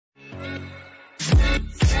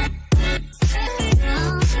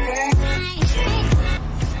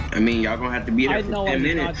I mean, y'all gonna have to be there I for know 10 I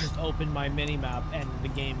did not minutes. just open my mini-map and the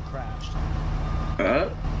game crashed.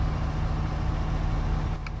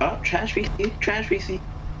 Trash VC, trash VC.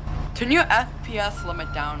 Turn your FPS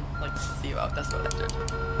limit down, like 0. That's what I did.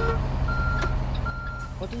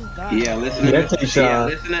 What is that? Yeah, listen to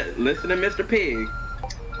listen to Mr. Pig.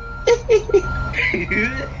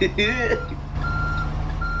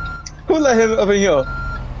 Who let him up in here?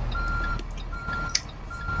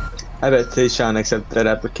 I bet Tayshawn accepted that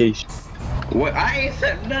application. What? I ain't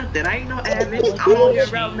accept nothing. I ain't no admin. I'm only a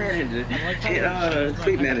route manager.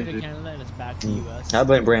 Fleet manager. Canada and it's back to US. I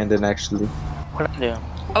blame Brandon actually. What I do?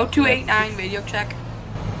 0289 radio check.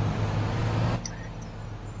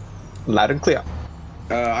 Loud and clear.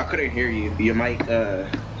 I couldn't hear you. Your mic,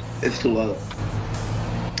 it's too low.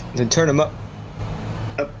 Then turn him up.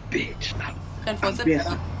 A bitch. And was it?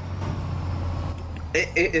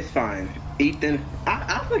 It's fine. Ethan,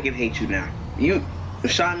 I fucking hate you now. You,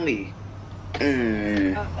 Sean Lee.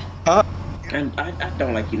 And I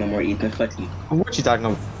don't like you no more, Ethan. Fuck you. What you talking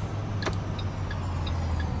about?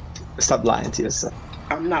 Stop lying to yourself.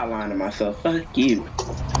 I'm not lying to myself. Fuck you.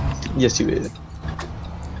 Yes, you is.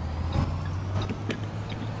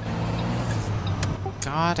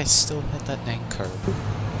 God, I still hit that dang curb.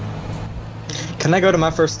 Can I go to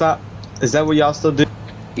my first stop? Is that what y'all still do?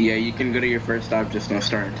 Yeah, you can go to your first stop, just don't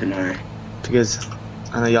start until 9. Because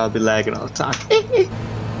I know y'all be lagging all the time.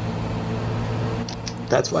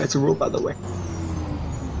 That's why it's a rule, by the way.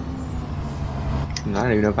 I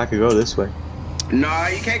don't even know if I could go this way. No,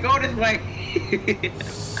 you can't go this way.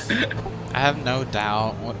 I have no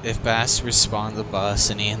doubt if Bass responds to the bus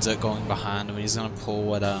and he ends up going behind him, he's gonna pull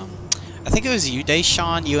what I think it was you,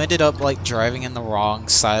 Deshaun. You ended up like driving in the wrong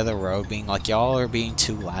side of the road, being like y'all are being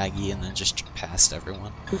too laggy, and then just passed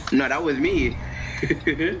everyone. No, that was me.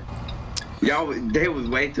 Y'all, they was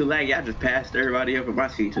way too laggy. I just passed everybody up in my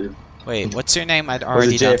C2. Wait, what's your name? I'd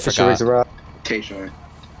already done forgot. Tayshawn.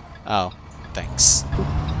 Oh, thanks.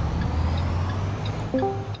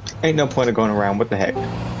 Ain't no point of going around. What the heck?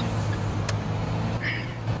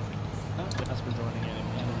 That's for joining in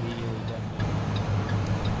and immediately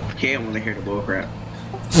definitely. Can't want to hear the bullcrap.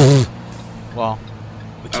 Well,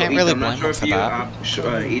 we can't really blame him for that.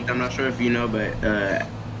 Ethan, I'm not sure if you know, but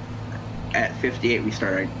at 58 we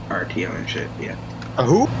start RTO and shit. Yeah.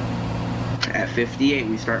 Who? At 58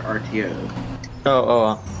 we start RTO.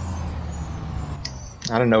 Oh.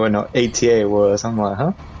 I don't know what no ATA was. I'm like,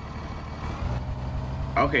 huh?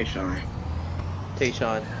 Okay, Sean.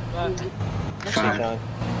 Tayshawn. Fine.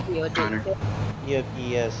 Connor. You have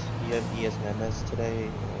ES and MS today,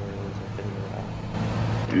 or is it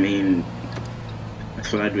been I mean,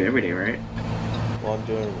 that's what I do every day, right? Well, I'm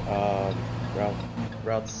doing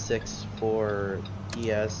route 6 for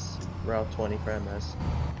ES, route 20 for MS.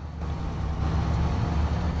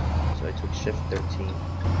 So I took shift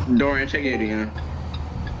 13. Dorian, check it in.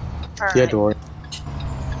 Yeah, Dorian.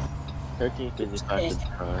 13 is just back to the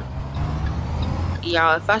car.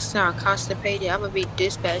 Y'all, if I sound constipated, I'm gonna be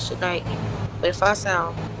dispatched tonight. But if I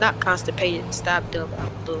sound not constipated, stop them. I'm a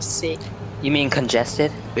little sick. You mean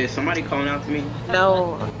congested? Is somebody calling out to me?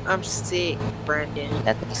 No, I'm sick, Brandon.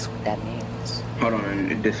 That's what that means. Hold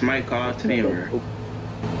on, did somebody call out to me or?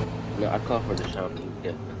 No, I called for Deshaun.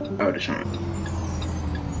 Yeah. Oh, Deshaun.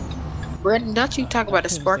 Brandon, don't you talk about the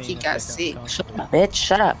Sparky got sick. Shut up, bitch.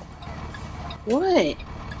 Shut up. What?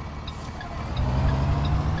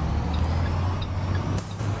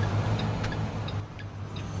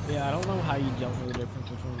 Yeah, I don't know how you don't know the difference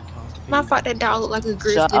between constipated. My fault that dog looked like a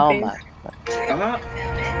grizzly Oh bear. my.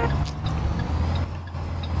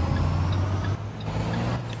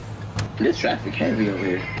 This traffic heavy over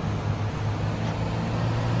here.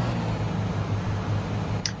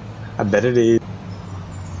 I bet it is.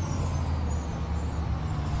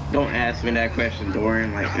 Don't ask me that question,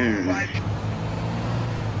 Dorian. Like,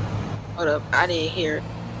 Hold up, I didn't hear it.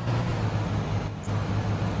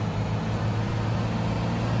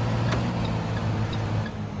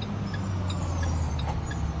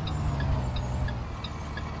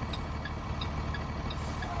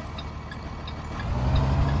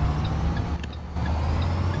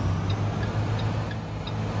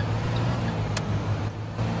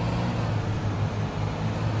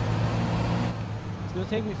 It's gonna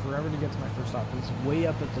take me forever to get to my first stop. It's way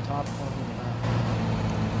up at the top corner of the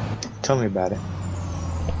map. Tell me about it.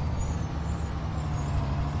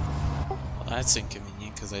 Well, that's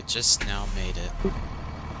inconvenient because I just now made it.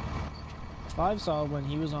 Five saw when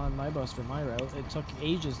he was on my bus for my route. It took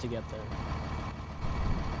ages to get there.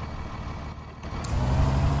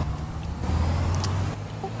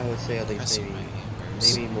 I would say at least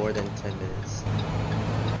maybe more than 10 minutes.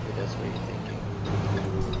 If that's what you're thinking.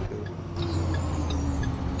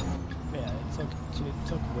 Yeah, it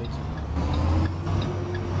took way too long.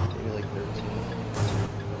 Maybe like 13.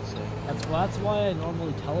 Let's say. That's why I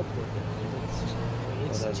normally teleport there.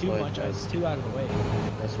 It's too much. It's too out of the way.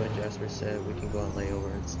 That's why Jasper said we can go on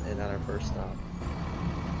layovers and at our first stop.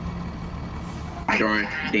 Darn,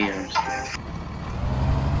 damn.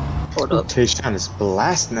 Hold up. Tayshawn is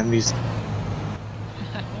blasting that music.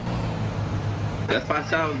 That's why I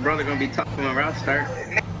said his brother gonna be talking when route start.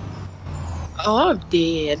 Oh, I'm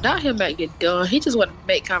dead. Not him about to get done. He just want to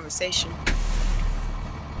make conversation.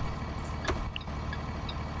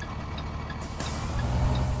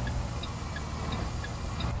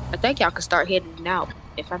 I think y'all can start heading out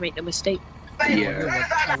if I make no mistake. Yeah.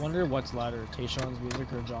 I wonder what's louder, Tayshawn's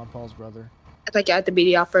music or John Paul's brother. I think I have to be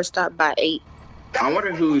y'all first stop by 8. I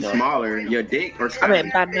wonder who's smaller, your dick or I Scott?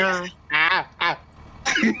 mean by 9.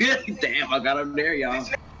 Damn, I got him there, y'all.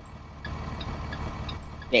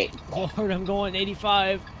 Hey, Lord, I'm going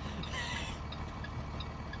 85.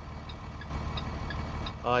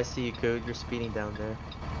 Oh, I see you, Code. You're speeding down there.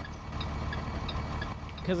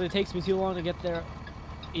 Because it takes me too long to get there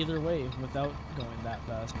either way without going that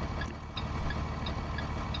fast.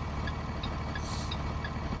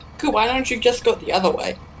 Cool, why don't you just go the other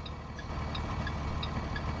way?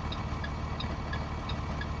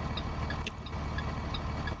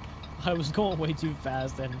 I was going way too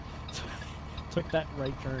fast and took that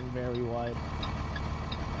right turn very wide.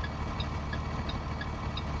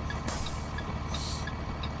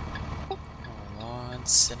 Oh, Lord,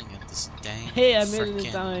 sitting at this dang Hey, I made it in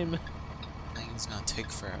frickin' time. thing's gonna take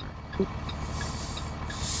forever.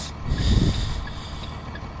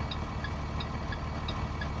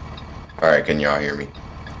 Alright, can y'all hear me?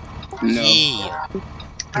 No. Yeah.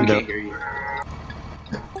 I can't hear you.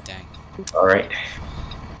 Dang. Alright.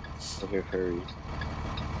 over furries.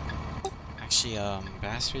 Actually,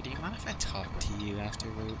 Bastard, do you mind if I talk to you after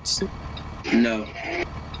Roots? No.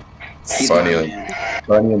 Funny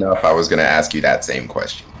enough, I was gonna ask you that same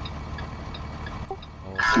question. Oh,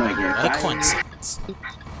 Might get what a fired. coincidence.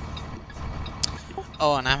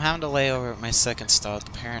 Oh, and I'm having to lay over at my second stop.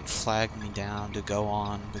 The parent flagged me down to go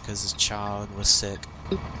on because his child was sick.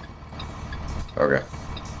 Okay.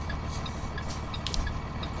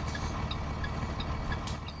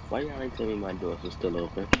 Why y'all ain't tell me my doors were still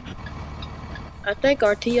open? I think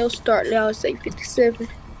RTO start now at 8:57.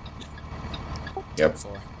 Yep.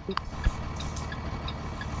 4.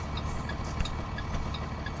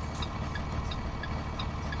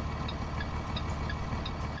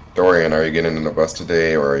 Dorian, are you getting in the bus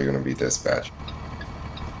today, or are you gonna be dispatched?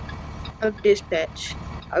 I'm dispatched.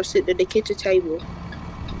 I was sitting at the kitchen table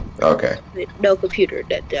Okay. with no computer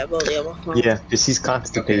that day. I'm only on my phone. Yeah, because he's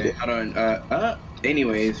constipated. Okay, hold on.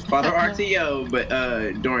 Anyways, follow RTO, but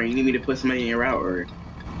Dorian, you need me to put somebody in your route or?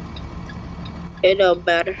 It don't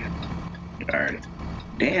matter. Alright.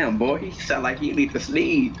 Damn, boy, you sound like you need to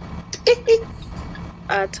sneeze.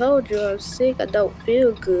 I told you I'm sick. I don't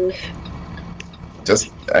feel good.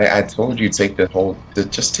 I told you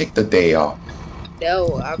just take the day off.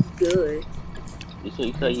 No, I'm good.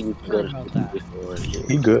 You said you need to go to About that. before and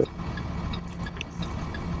shit. He good.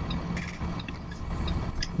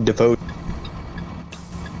 Devote.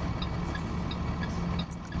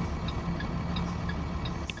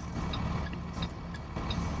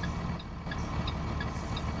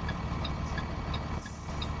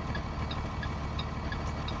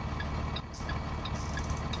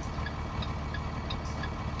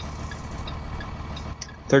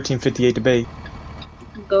 $13.58 to Bay.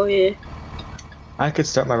 Go ahead. I could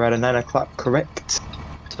start my ride at 9 o'clock, correct?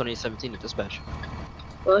 2017 at dispatch.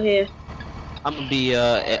 Go ahead. I'm gonna be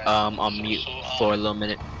on mute for a little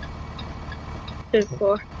minute.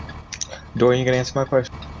 10-4. Dorian, you gonna answer my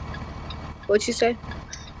question? What'd you say?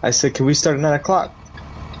 I said, can we start at 9 o'clock?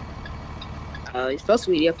 You're supposed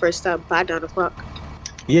to be your first stop by 9 o'clock.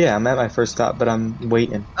 Yeah, I'm at my first stop, but I'm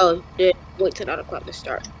waiting. Oh, then wait till 9 o'clock to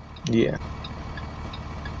start. Yeah.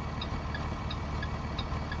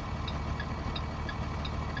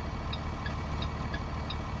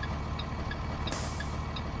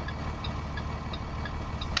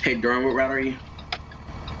 Hey, Dorian, what route are you?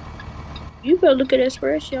 You better look at that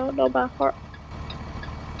spreadsheet. I don't know by heart.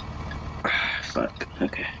 Fuck.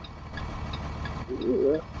 Okay.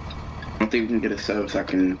 Ooh. I don't think we can get a sub, so I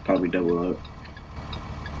can probably double up.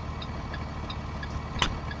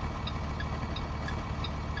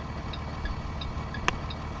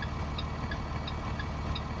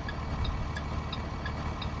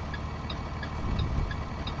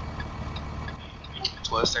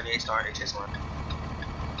 Star HS1.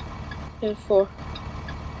 10-4.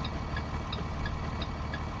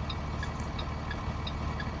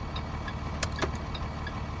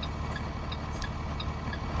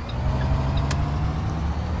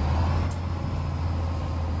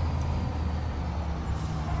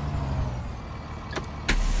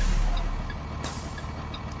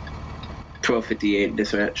 1258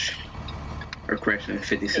 dispatch. Or correction,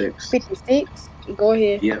 56. 56? Go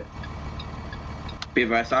ahead. Yep. Be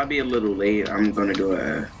advised, I'll be a little late. I'm gonna do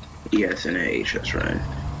a ES and a HS run.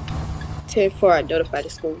 10-4, I notify the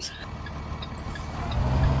schools.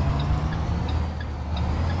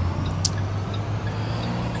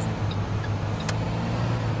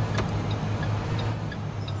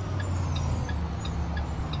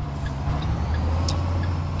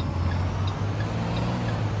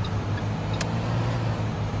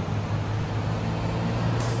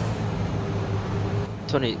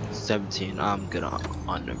 $2017. I'm good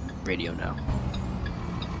on the radio now.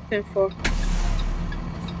 10-4.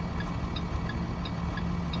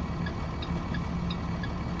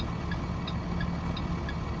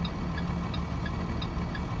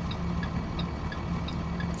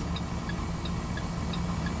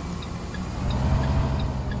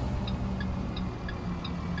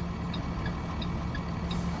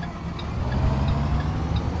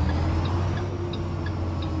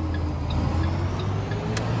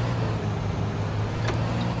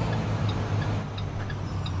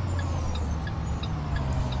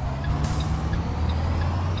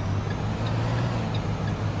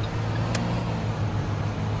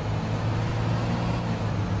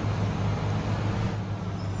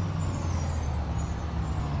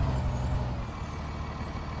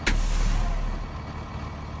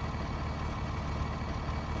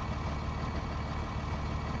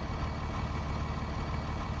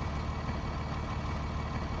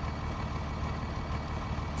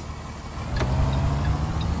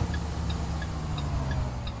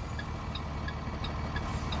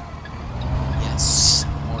 Yes,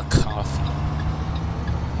 more coffee.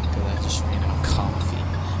 Good, I just ran out of coffee.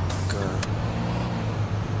 Grr.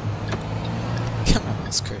 Get my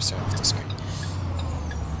mouse cursor off the screen.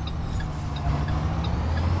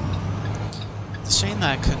 It's a shame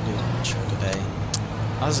that I couldn't do an intro today.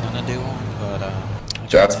 I was gonna do one, but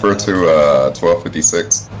Jasper to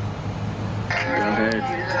 1256. Go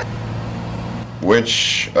ahead.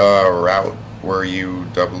 Which route were you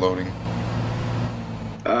double loading?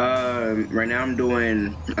 Right now I'm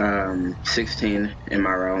doing 16 in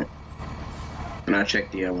my route. And I'll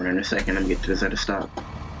check the other one in a second. I'm getting to this at a stop.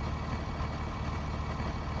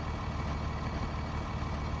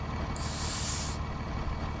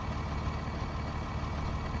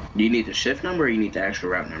 Do you need the shift number or you need the actual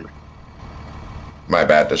route number? My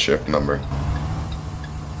bad, the shift number.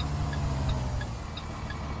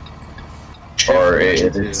 Or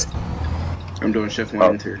it is. I'm doing shift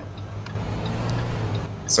 1 and 2.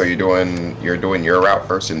 So you're doing your route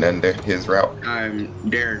first and then his route?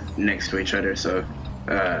 They're next to each other, so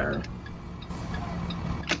they're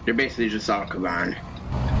basically just all combined.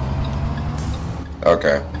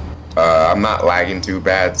 Okay. I'm not lagging too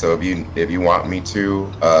bad, so if you want me to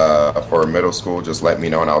for middle school, just let me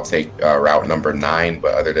know and I'll take route number 9.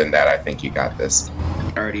 But other than that, I think you got this.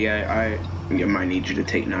 Alrighty, I might need you to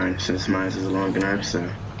take 9 since mine is long enough. So.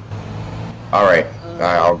 All right.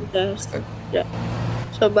 Yeah.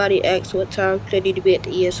 Somebody asked what time they need to be at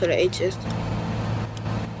the ES or the HS.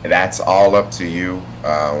 That's all up to you.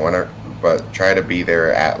 But try to be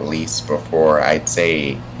there at least before, I'd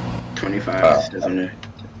say 25, doesn't it?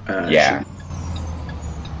 Yeah.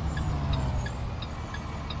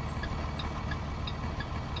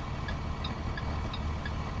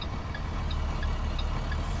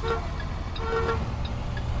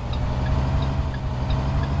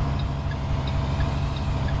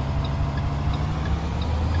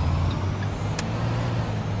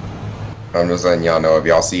 I'm just letting y'all know, if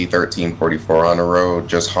y'all see 1344 on the road,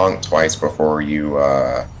 just honk twice before you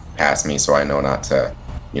pass me so I know not to,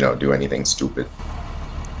 do anything stupid.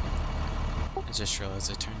 I just realized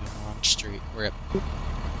I turned in the wrong street. Rip.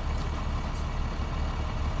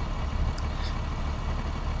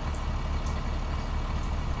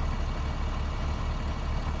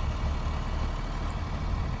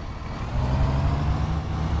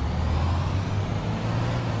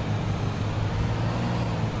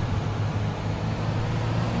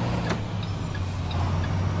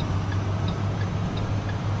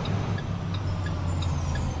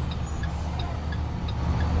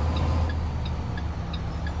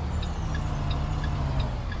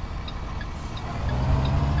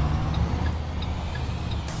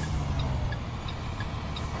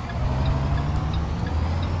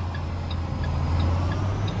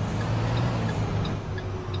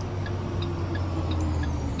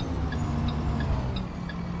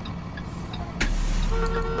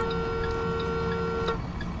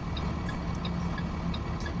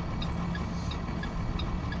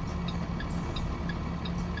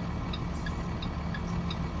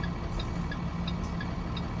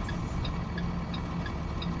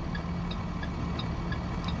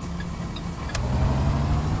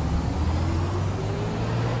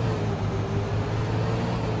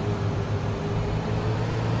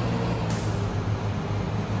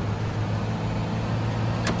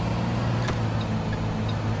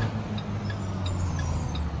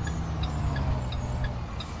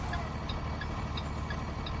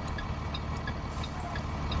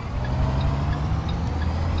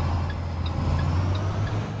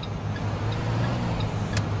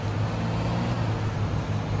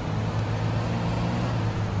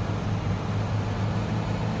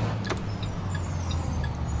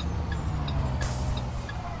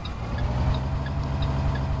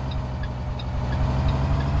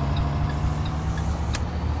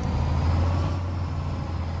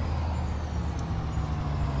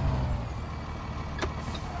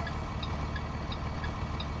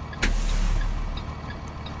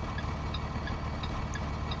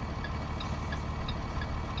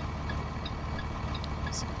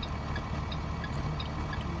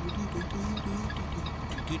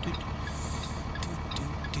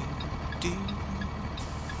 Excuse me.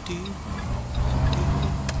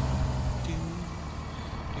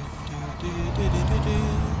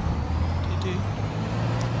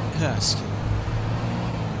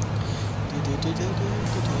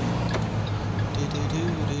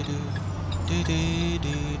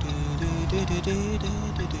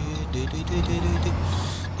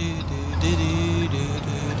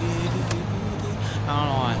 I don't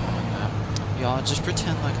know why I'm doing that. Y'all just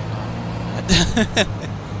pretend like I'm not doing that.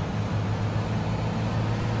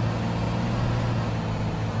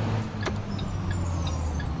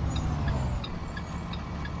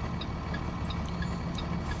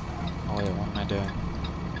 Oh wait, what am I doing?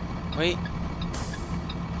 Wait.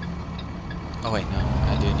 Oh wait, no,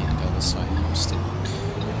 I do need to go this way. I'm stupid.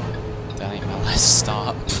 That ain't my last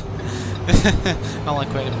stop. I'm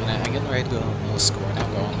like, wait a minute, I'm getting ready to go to middle school, we're not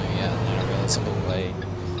going there yet, and then I realize, oh wait.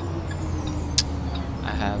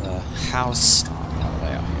 I have a house stop all the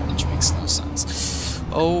way out here, which makes no sense.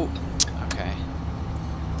 Oh, okay.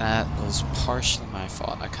 That was partially my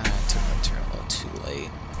fault. I kinda took that turn a little too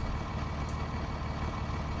late.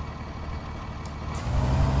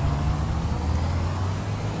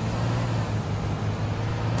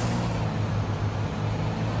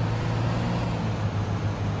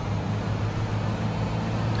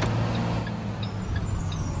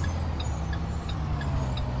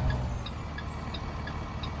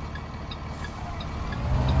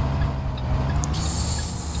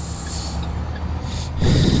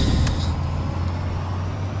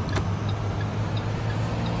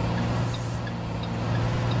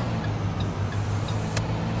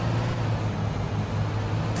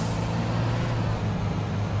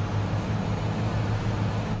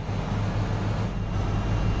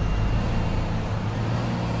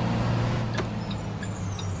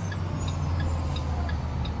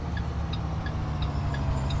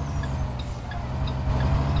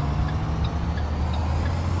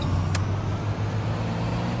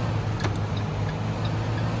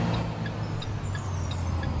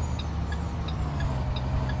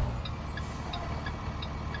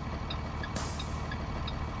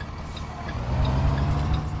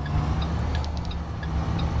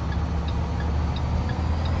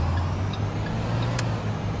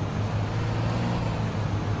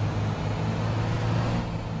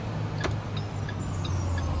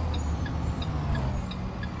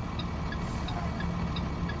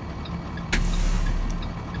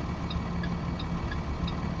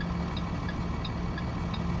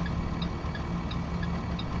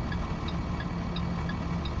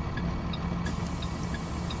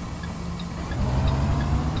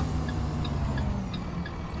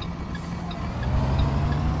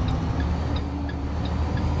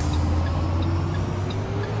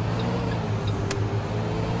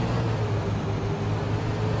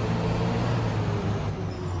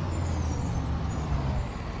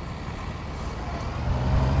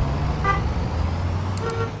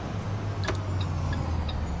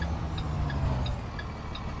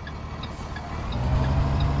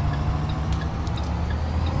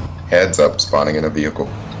 Heads up, spawning in a vehicle.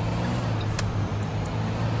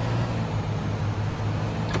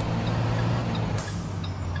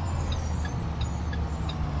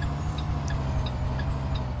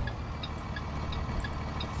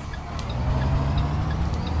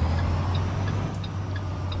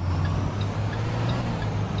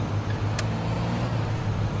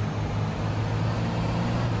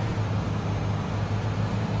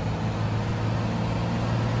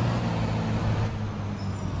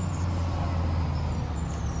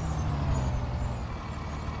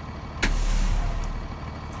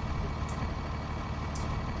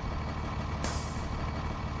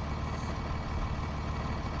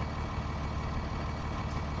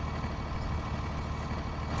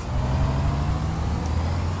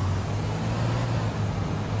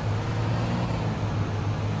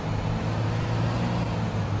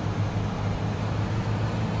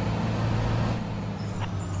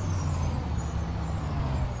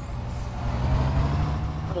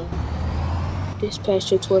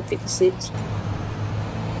 Dispatcher 1256.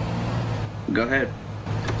 Go ahead.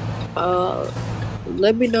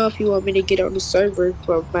 Let me know if you want me to get on the server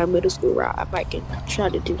for my middle school route. I might can try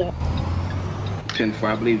to do that. 10-4,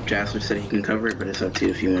 I believe Jasper said he can cover it, but it's up to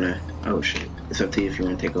you if you want to. Oh shit. It's up to you if you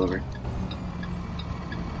want to take over.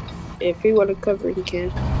 If he want to cover it, he can.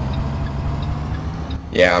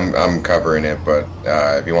 Yeah, I'm covering it, but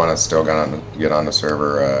if you want to still get on the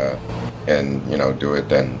server and do it,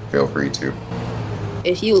 then feel free to.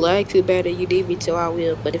 If you lag too bad and you need me to, I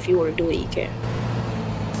will. But if you want to do it, you can.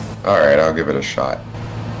 All right, I'll give it a shot.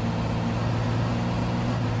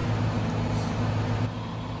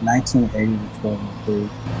 1980 to 1203.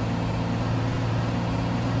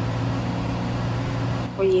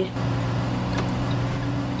 Oh yeah.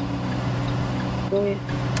 Go ahead.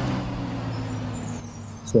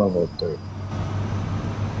 1203.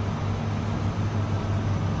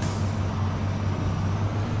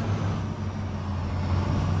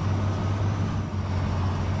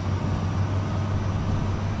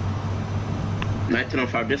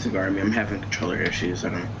 $1905 disregard me. I'm having controller issues. I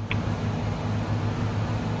don't know.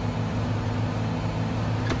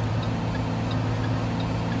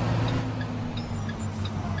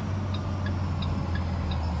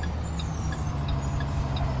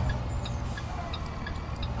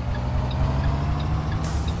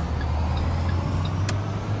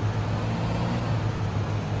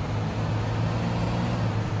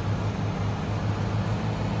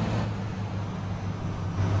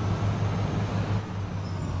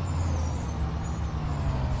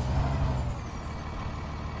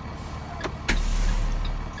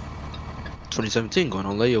 Going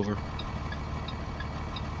on layover.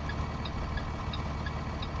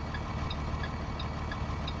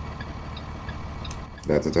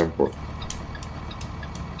 That's a 10-4.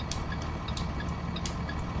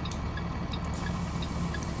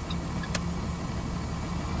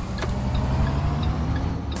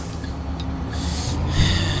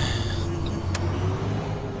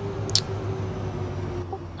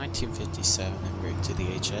 $1957 en route to the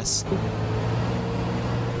HS.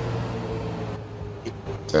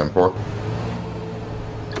 10-4.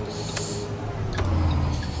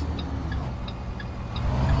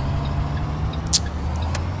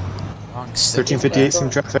 Wrong 1358, some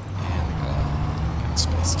traffic. And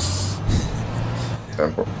space.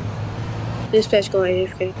 10-4. Dispatch going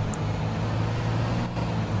AFK.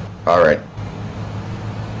 All right.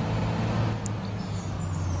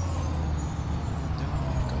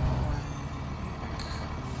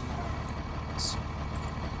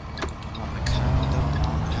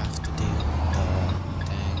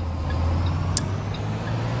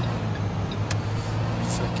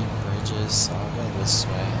 So I'll go this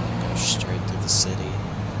way and go straight to the city.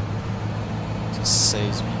 Just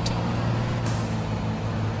saves me time.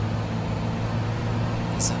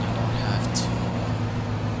 Because then I don't have to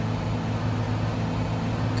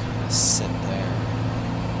kind of sit there.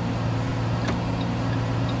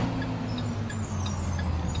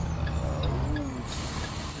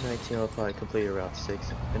 1905 completed Route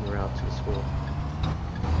 6 en route to the school.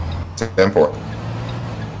 10-4.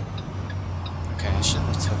 Okay, I shouldn't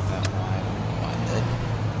have took that wide. I don't know why I did.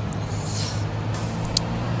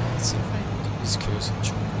 Let's see if I need to use cruise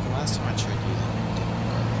control. The last time I tried using it, it didn't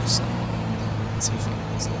work, so let's see if I can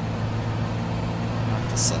use it. I have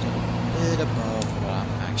to set it a bit above what I'm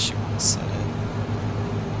actually want to set it.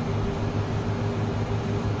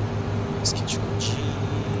 Cruise control G.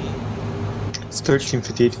 It's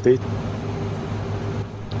 1358 debate.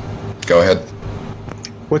 Go ahead.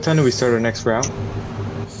 What time do we start our next route?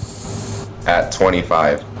 At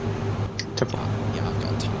 25. Yeah, I've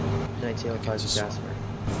got time. 1905 Jasper.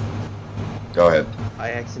 Go ahead.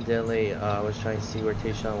 I accidentally was trying to see where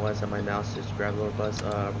Tayshawn was, and my mouse just grabbed a little bus.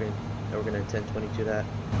 We're gonna 1022 that.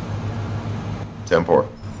 10-4. All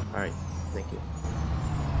right, thank you.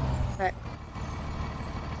 Alright.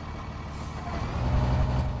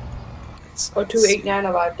 Oh, 289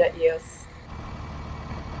 about that, yes.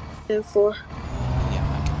 10-4. Yeah,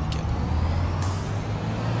 I can make it.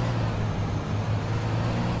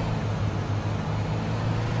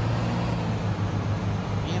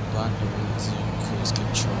 Me and Blunder resume cruise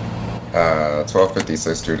control.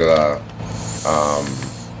 1256 due to the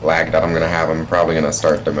lag that I'm gonna have. I'm probably gonna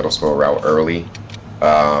start the middle school route early.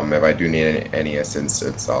 If I do need any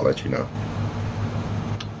assistance, I'll let you know.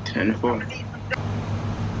 10-4.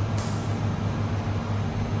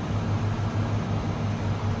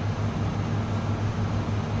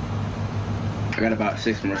 I got about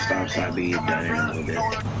 6 more stops, so I'll be done in a little bit.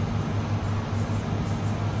 All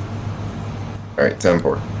right,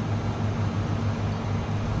 10-4.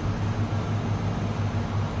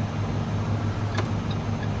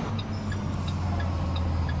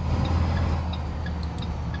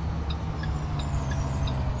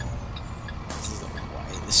 This is the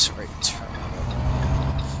widest right turn I've ever made.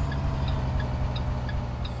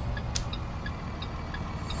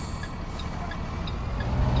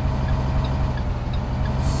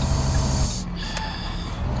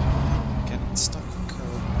 Getting stuck in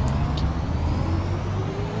curb. Thank you.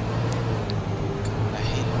 God, I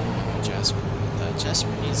hate it when Jasper did that.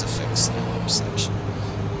 Jasper needs to fix that intersection.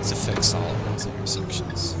 Needs to fix all of those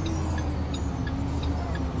intersections.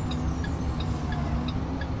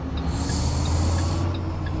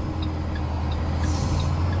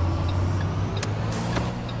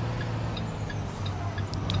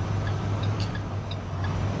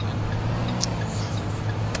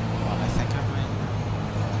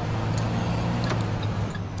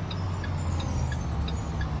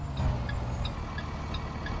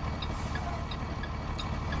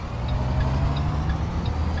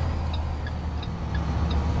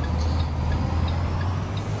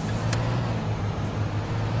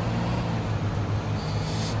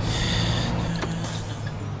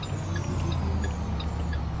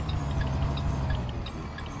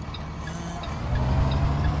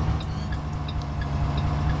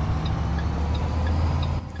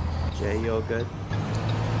 Okay, you all good?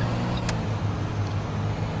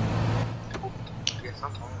 Yes,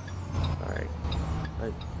 I'm fine. Alright.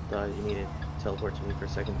 I thought you needed to teleport to me for a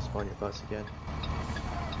second to spawn your bus again.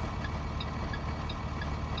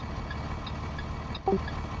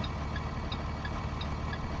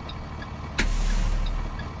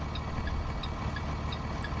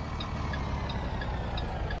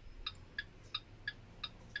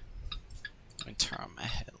 Let me turn on my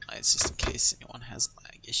headlights just in case anyone has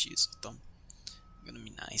lag issues with them. I'm gonna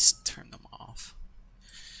be nice and turn them off.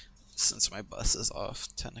 Since my bus is off,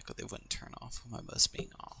 technically they wouldn't turn off with my bus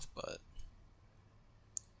being off, but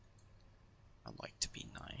I'd like to be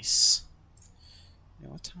nice. Yeah,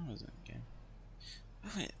 what time is it again?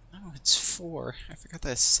 Oh wait, no, it's 4. I forgot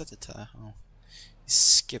that I set it to that. Oh,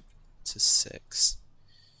 skip to 6.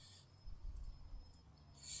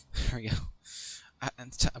 There we go.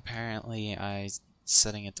 Apparently,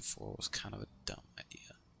 setting it to 4 was kind of a dumb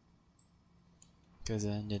idea. Because it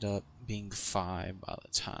ended up being 5 by the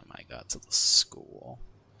time I got to the school.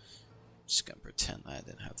 Just gonna pretend that I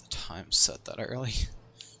didn't have the time set that early.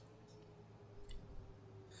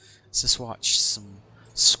 Let's just watch some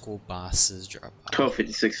school buses drop by.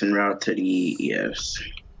 1256 en route to the ES.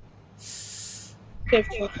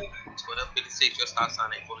 1256, your stop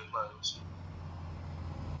sign ain't fully closed.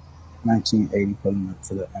 1980 pulling up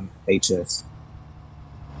to the HS.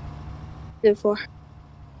 10-4.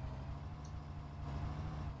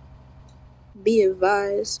 Be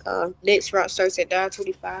advised, next route starts at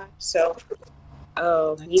 9:25, so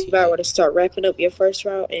you might want to start wrapping up your first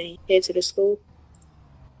route and head to the school.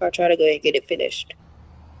 I'll try to go ahead and get it finished.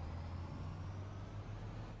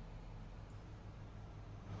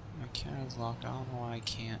 My camera's locked. I don't know why I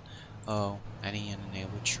can't. Oh, I didn't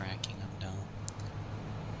enable tracking. I'm dumb.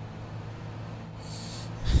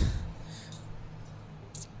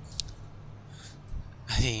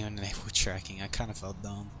 I didn't even enable tracking. I kind of felt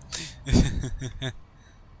dumb. I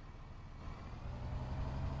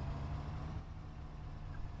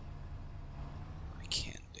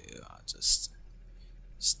can't do. I'll just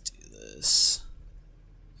do this.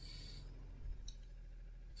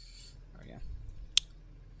 There we go. Are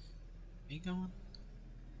you going?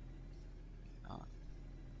 Not.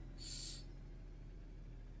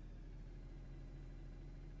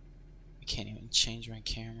 I can't even change my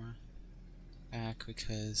camera back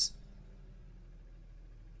because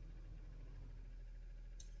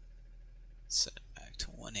set it back to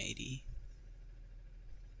 180.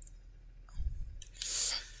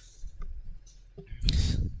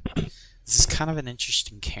 This is kind of an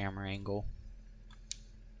interesting camera angle.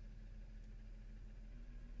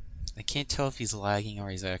 I can't tell if he's lagging or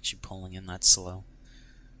he's actually pulling in that slow.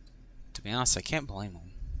 To be honest, I can't blame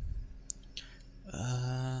him.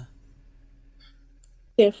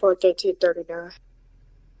 10-4-13-39.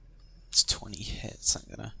 It's 20 hits. I'm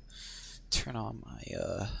gonna turn on my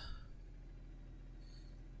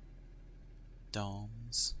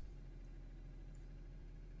domes.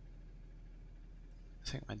 I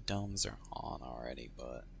think my domes are on already,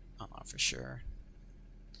 but I'm not for sure.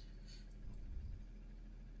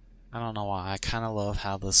 I don't know why. I kind of love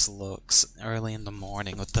how this looks early in the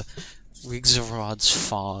morning with the Riggsrod's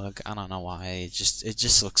fog. I don't know why. It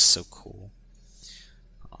just looks so cool.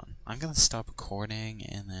 Hold on. I'm gonna stop recording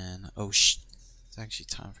and then it's actually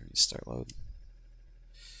time for me to start loading.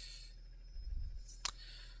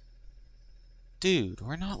 Dude,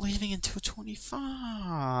 we're not leaving until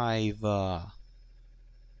 25.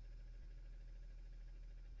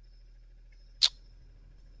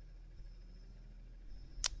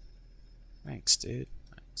 Thanks, dude.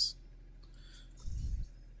 Thanks.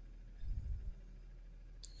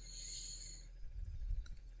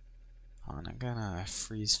 Hold on, I'm gonna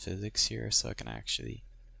freeze physics here so I can actually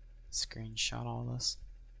screenshot all this.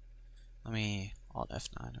 Let me Alt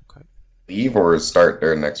F9 real quick. Leave or start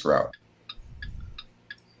their next route?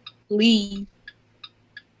 Leave.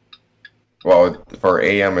 Well, for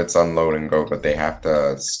AM it's unload and go, but they have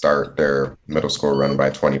to start their middle school run by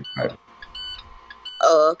 25.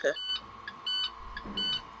 Oh, okay.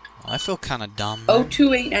 Well, I feel kind of dumb.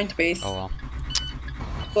 0289 to base. Oh well.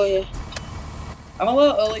 Oh yeah. I'm a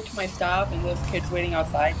little early to my stop and there's kids waiting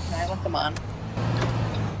outside. Can I let them on?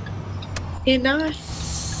 Can I?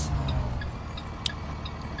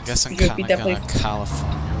 I guess I'm You'd kind be of gonna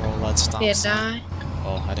California roll that stop Can sign. I?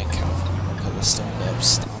 Oh, I didn't California roll because I still ended up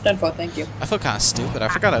stopping. 10-4, thank you. I feel kind of stupid. I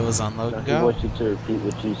forgot I was unload and I go. want you to repeat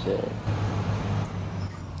what you said.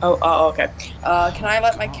 Oh, okay. Can I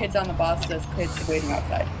let my kids on the bus? There's kids waiting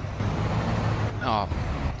outside. Oh.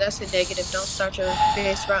 That's a negative. Don't start your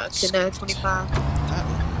base route until 9:25.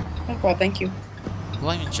 10-4, thank you. I'm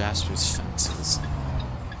blaming Jasper's fences.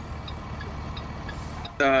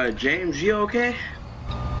 James, you okay?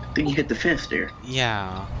 I think you hit the fence there.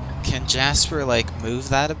 Yeah. Can Jasper, like, move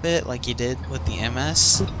that a bit like you did with the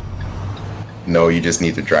MS? No, you just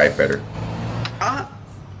need to drive better.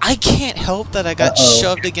 I can't help that I got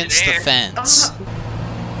shoved against the fence.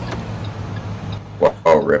 Well,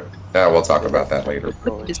 oh, rip. We'll talk about that later.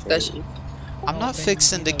 Discussion. I'm not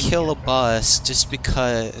fixing to kill a bus just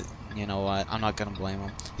because... You know what? I'm not gonna blame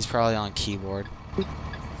him. He's probably on keyboard.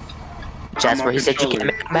 Jasper, he said you can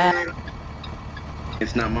make mad.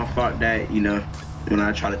 It's not my fault that, you know, when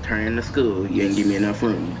I try to turn into school, you didn't give me enough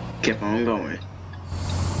room. You kept on going.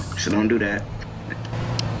 So don't do that.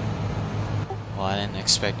 Well, I didn't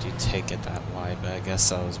expect you to take it that wide, but I guess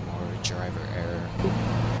that was more of a driver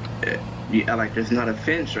error. Yeah, like there's not a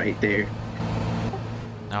fence right there.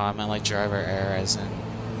 No, I meant like driver error as in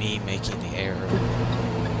me making the error.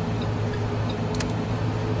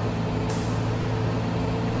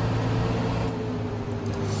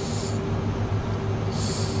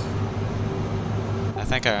 I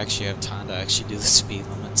think I actually have time to actually do the speed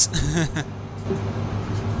limits.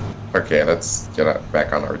 Okay, let's get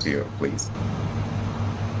back on RTO, please.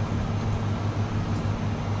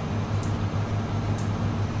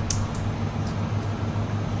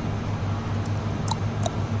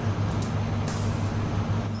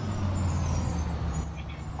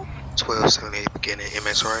 Beginning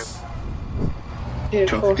MX, right? Here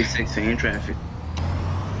 1256 in traffic.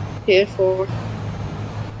 Here 4.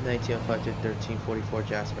 1905 to 1344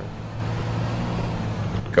 Jasper.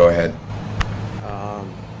 Go ahead.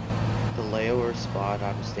 The layover spot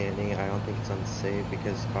I'm standing, I don't think it's unsafe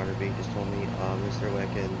because Carter B just told me, is there a way I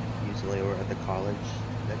can use the layover at the college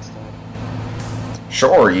next time?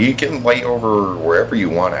 Sure, you can lay over wherever you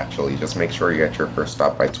want, actually. Just make sure you get your first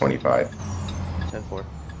stop by 25. 10-4.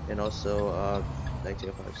 And also,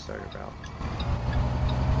 1905 started route.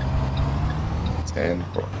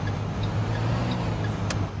 10-4.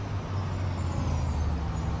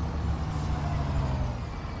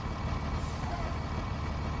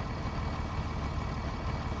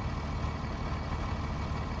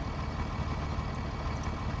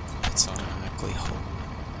 It's automatically hold.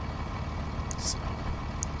 So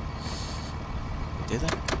they did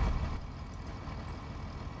that?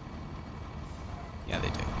 Yeah, they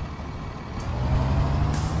do.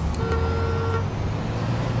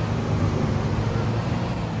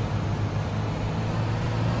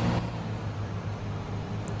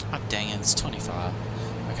 Oh dang it, it's 25.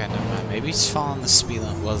 Okay, never mind. Maybe just following the speed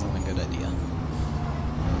limit wasn't a good idea.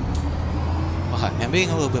 Well, I'm being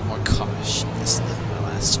a little bit more cautious than my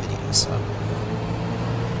last video, so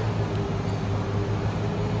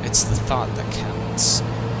it's the thought that counts.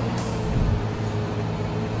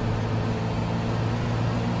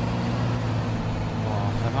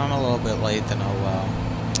 Well, if I'm a little bit late, then oh well.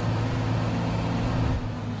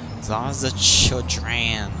 As long as the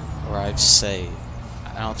children arrive safe,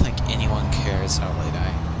 I don't think anyone cares how late I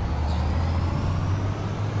am.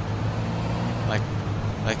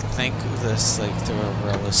 Like, think of this like through a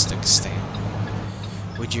realistic standpoint.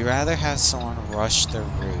 Would you rather have someone rush their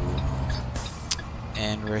route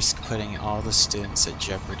and risk putting all the students at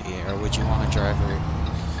jeopardy, or would you want a driver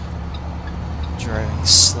driving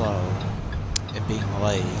slow and being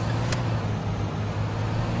late?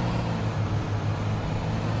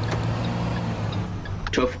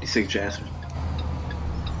 $12.56 Jasper.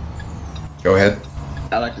 Go ahead.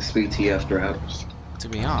 I like to speak to TS drivers. To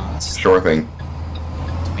be honest. Sure thing.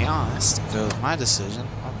 To be honest, if it was my decision,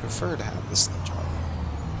 I'd prefer to have this driver.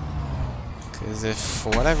 Because if, for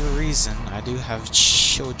whatever reason, I do have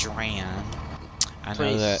children, I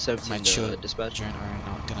know that my children are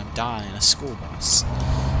not going to die in a school bus.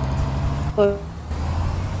 Well,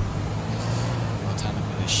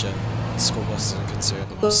 technically they should. School buses are considered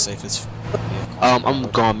the most safest vehicle. I'm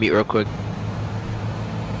going to mute real quick.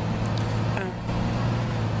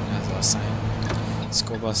 As I was saying,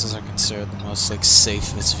 school buses are considered the most like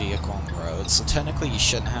safest vehicle on the road, so technically you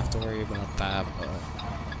shouldn't have to worry about that, but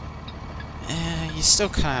you still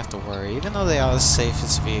kind of have to worry, even though they are the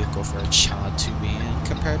safest vehicle for a child to be in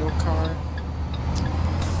compared to a car.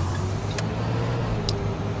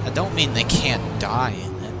 I don't mean they can't die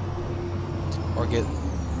in it or get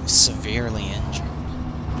severely injured.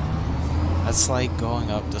 That's like going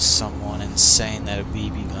up to someone and saying that a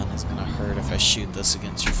BB gun is gonna hurt if I shoot this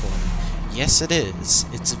against your forehead. Yes, it is.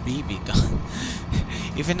 It's a BB gun.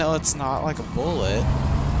 Even though it's not like a bullet,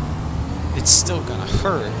 it's still gonna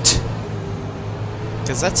hurt.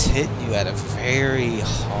 Because that's hitting you at a very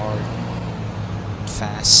hard,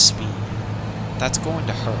 fast speed. That's going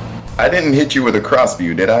to hurt. I didn't hit you with a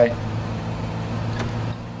crossview, did I?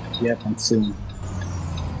 Yep, I'm soon.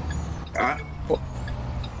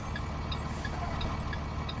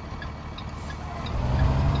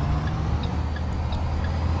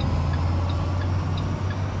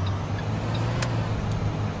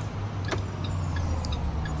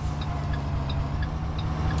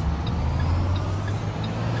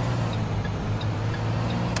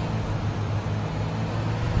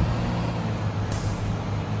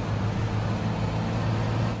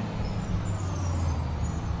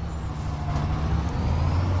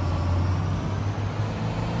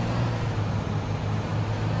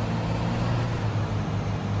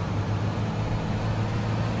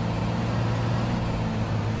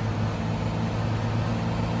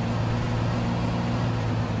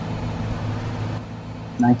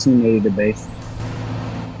 1980 to base.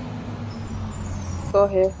 Go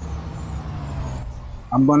ahead.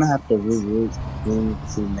 I'm gonna have to reroute due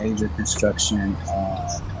to major construction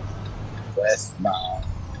westbound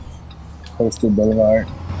Coastal Boulevard.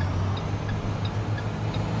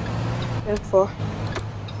 10-4.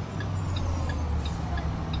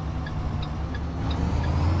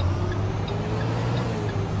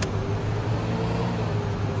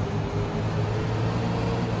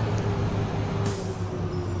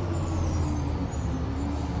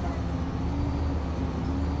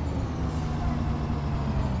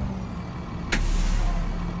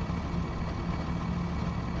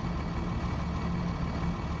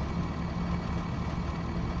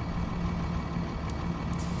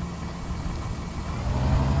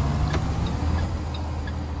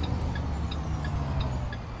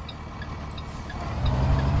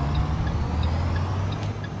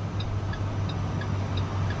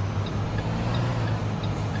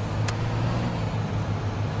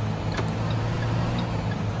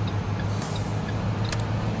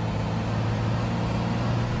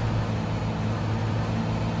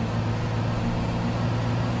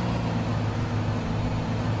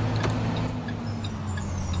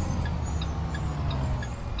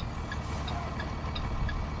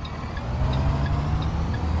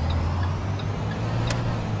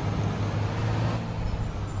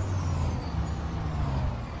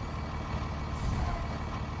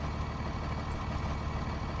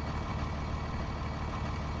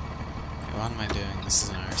 What am I doing? This is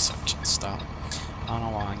an intersection stop. I don't know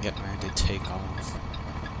why I'm getting ready to take off.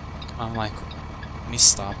 I'm like, let me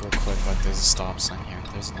stop real quick, like there's a stop sign here.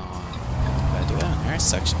 There's not. But I do have an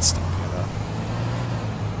intersection stop here though.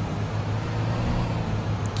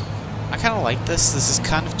 I kind of like this. This is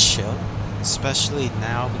kind of chill. Especially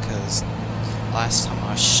now because last time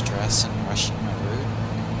I was stressed and rushing my route.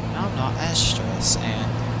 Now I'm not as stressed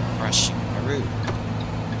and rushing my route.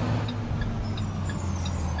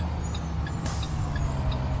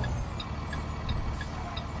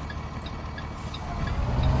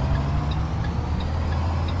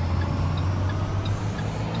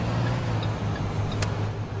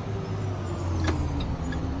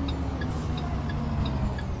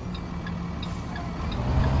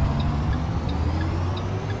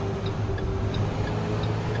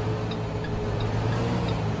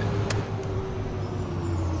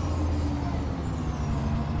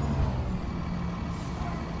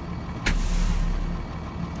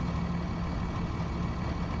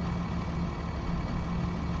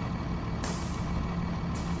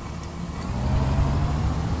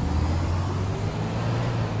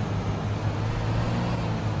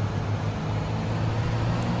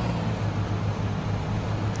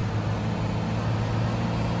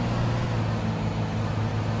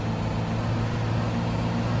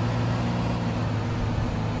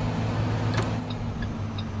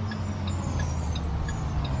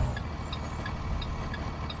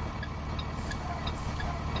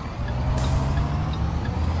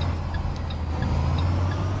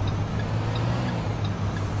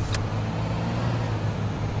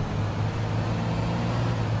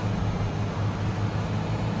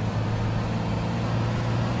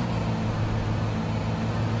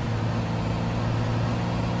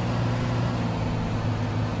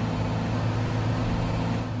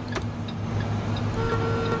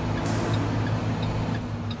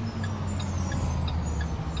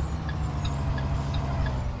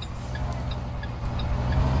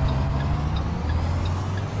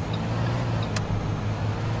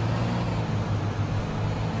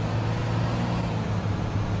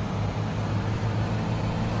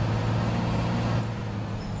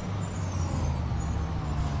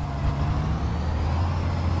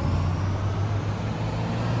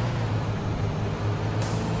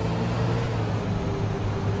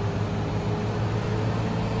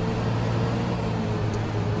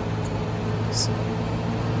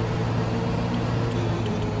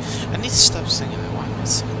 I need to stop singing it. Why am I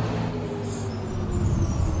singing it?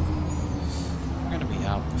 I'm gonna be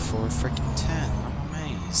out before freaking 10. I'm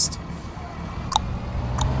amazed.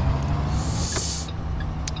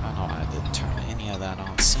 I know I didn't turn any of that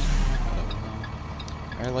on soon,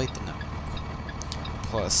 but very late to know.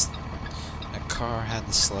 Plus, that car had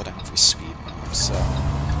to slow down for speed bumps, so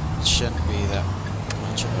it shouldn't be that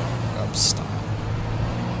much of a upstop.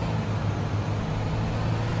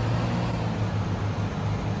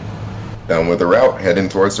 Down with the route, heading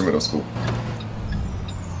towards the middle school.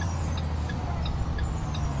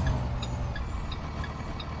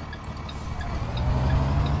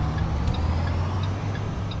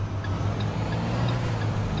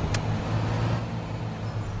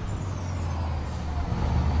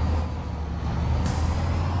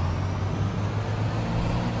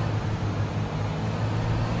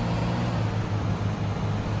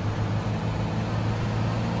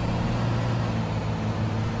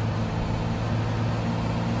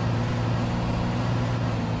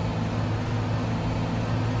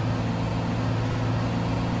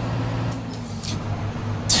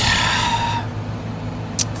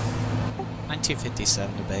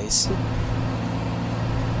 1957 to base.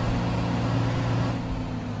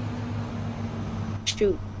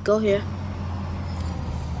 Shoot, go here.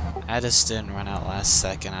 I just didn't run out last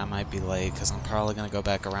second. I might be late because I'm probably going to go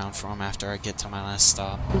back around for him after I get to my last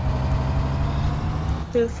stop.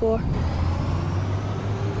 2-4.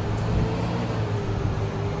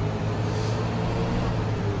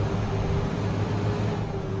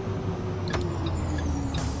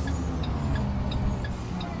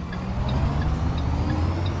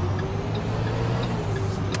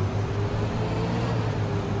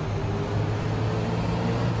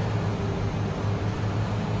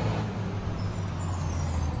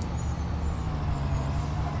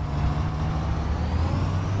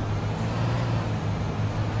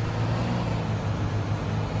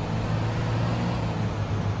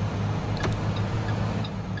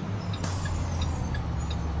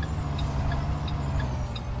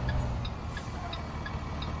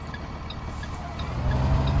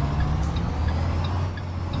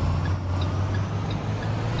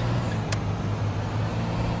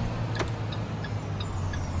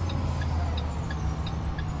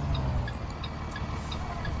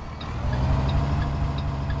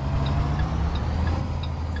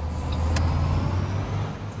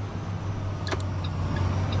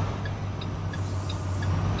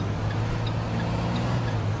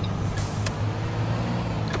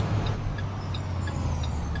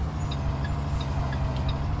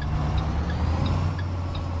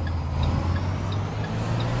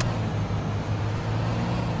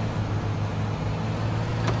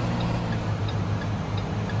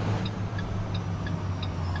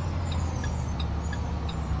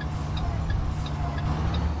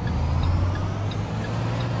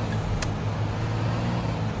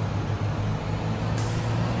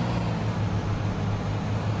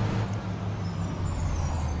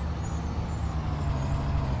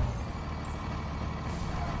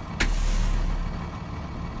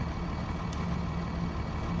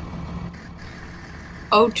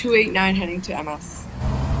 O289 heading to MS.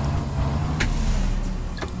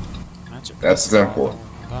 That's simple.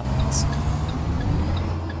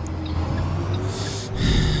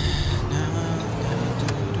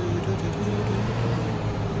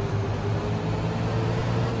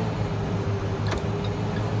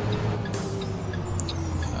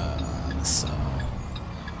 So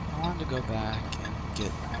I wanted to go back and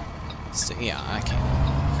get. Yeah, I can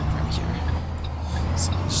from here.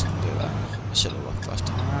 So I'm just gonna do that. I should have looked left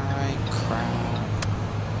and right. Crap.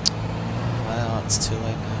 Well, it's too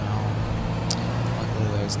late now. Luckily,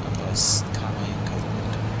 there's no bus coming because I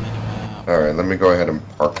looked at the mini-map. Alright, let me go ahead and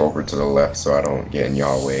park over to the left so I don't get in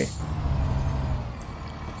y'all way.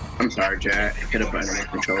 I'm sorry, Jack. Hit a button on the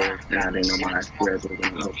controller. Nah, I didn't know my squares were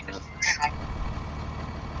going to open up.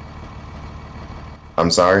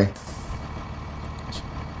 I'm sorry?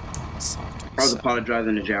 I was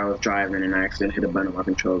apologizing to Jay. I was driving and I accidentally hit a button on my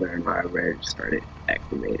controller and my red started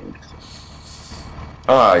activating.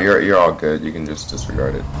 Ah, you're all good. You can just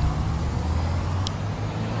disregard it.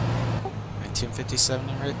 1957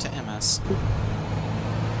 en route to MS.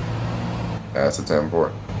 That's a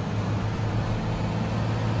 10-4.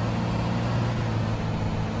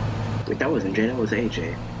 Wait, that wasn't Jay. That was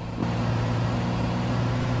AJ.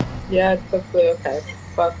 Yeah, it's perfectly okay.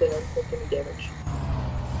 Buffing and taking damage.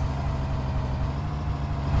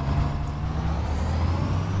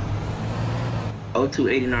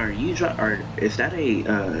 O289, you drive, or is that a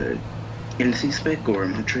NC spec or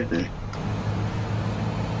am I tripping?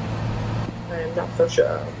 I'm not so sure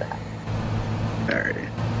of that. Alright.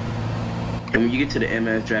 And when you get to the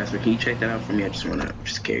MS Jasper, can you check that out for me? I'm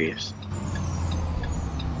just curious.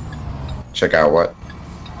 Check out what?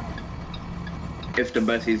 If the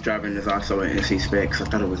bus he's driving is also an NC spec, so I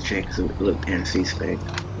thought it was Jay because it looked NC spec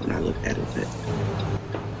when I looked at it. But...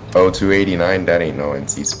 O289, that ain't no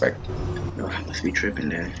NC spec. Oh, I must be tripping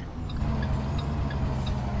then.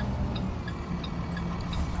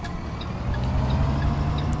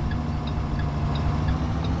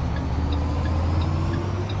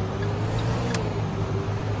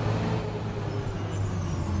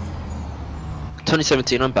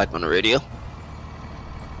 "2017, I'm back on the radio."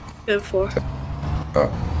 10-4.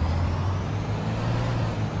 Oh.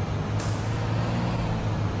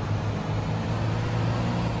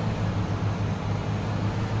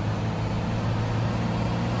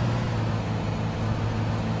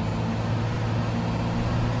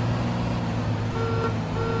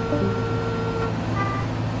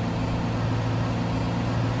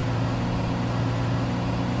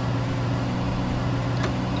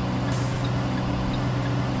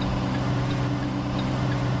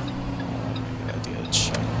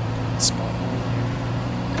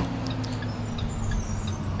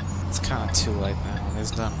 Too late now.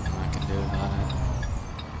 There's nothing I can do about it.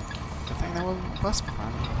 I think there was a bus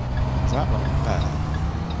behind me. That would have been bad.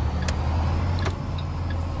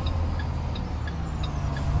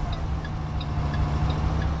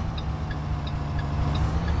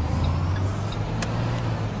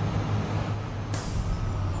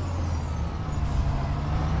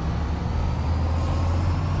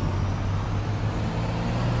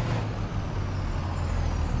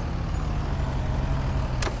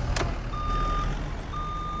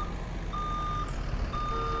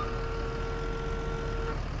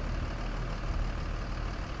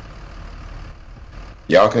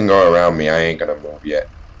 Y'all can go around me. I ain't gonna move yet.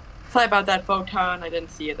 Sorry about that, Photon. I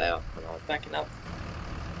didn't see it though when I was backing up.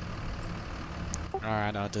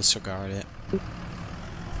 Alright, I'll disregard it.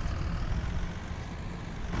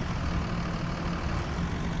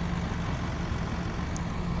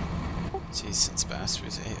 Geez, since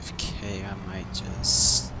Bastard's AFK, I might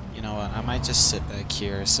just... You know what, I might just sit back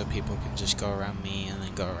here so people can just go around me and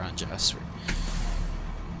then go around Jasper.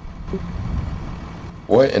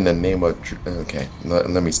 What in the name of... Okay, let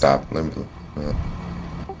me stop. Let me...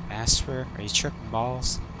 Asper, are you tripping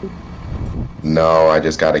balls? No, I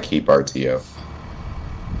just gotta keep RTO.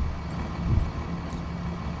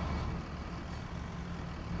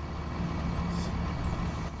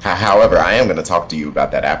 However, I am gonna talk to you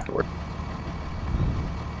about that afterward.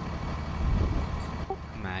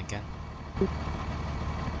 Megan.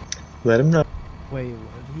 Let him know. Wait,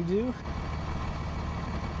 what did he do?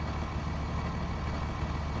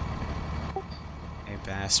 Hey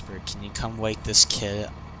Basper, can you come wake this kid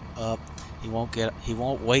up? He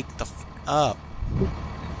won't wake the f up.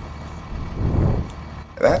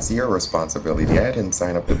 That's your responsibility. I didn't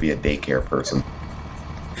sign up to be a daycare person.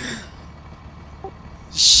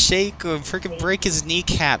 Shake him, freaking break his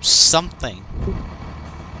kneecaps, something.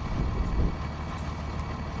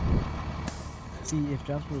 See, if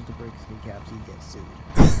Jasper was to break his kneecaps, he'd get sued.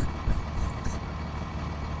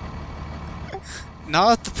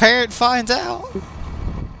 Not if the parent finds out.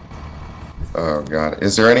 Oh god.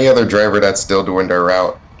 Is there any other driver that's still doing their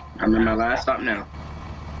route? I'm in my last stop now.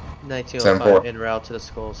 1905 en route to the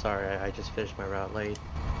school. Sorry, I just finished my route late.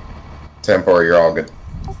 10-4, you're all good.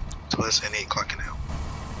 So that's N8 clocking out.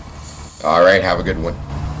 Alright, have a good one.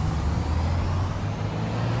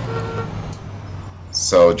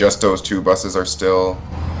 So just those two buses are still...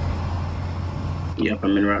 Yep,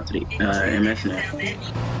 I'm en route to the MS now.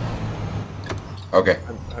 Okay.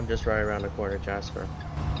 I'm just right around the corner, Jasper.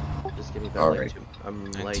 Just give me back. Alright. I'm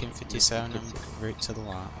 1957, I'm right to the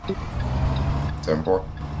lot. 10-4.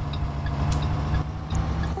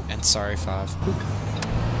 And sorry, 5.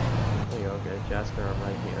 There you go, good. Jasper, I'm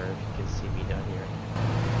right here. If you can see me down here.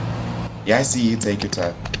 Yeah, I see you. Take your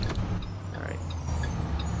time. Alright.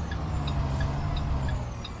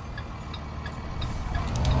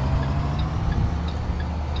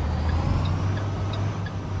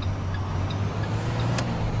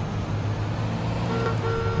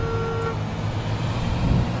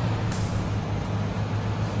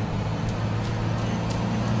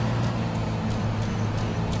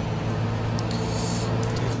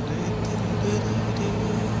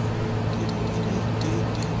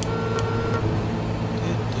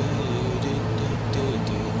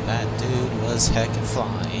 That dude was heckin'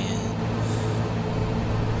 flying. I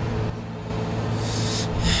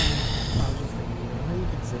was just thinking, you know how you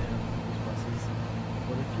can sit in these buses?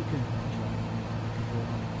 What if you could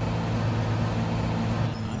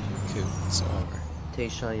Cool, it's over.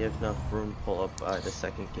 Tayshawn, you have enough room to pull up the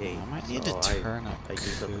second gate. I might need to turn up I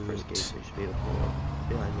used up the first gate, Coot. so you should be able to pull up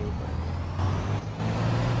behind me.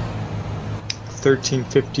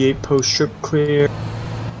 1358 post trip clear.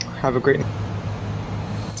 Have a great night.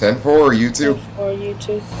 10-4, you two. Or you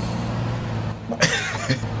two.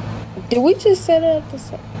 Did we just set up the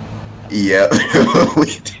same? Yep, we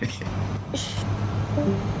did.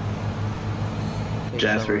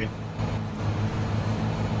 Jasper.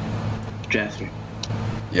 Jasper.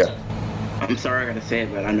 Yep. I'm sorry I gotta say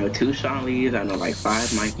it, but I know 2 Sean Lees, I know like 5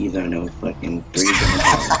 Mikeys, I know fucking 3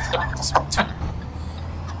 John.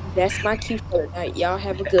 That's my cue for the night. Y'all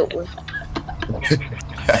have a good one. Alright,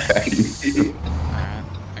 I can just turn here.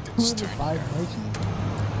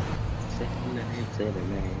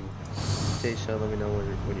 Tayshawn, let me know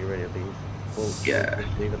when you're ready to leave. We'll Yeah.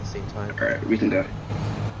 leave at the same time. Alright, we can go. I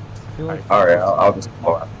feel like Alright, I'll just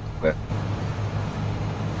pull out.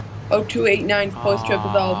 0289's post trip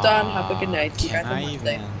is all done. Have a good night. See you guys Can on I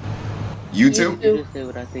Wednesday. even... You two? too. Say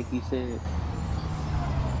what I think you said.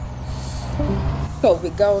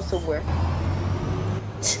 COVID, go somewhere.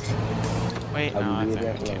 Wait, no, I think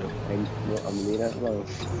I can. I'm gonna leave that alone.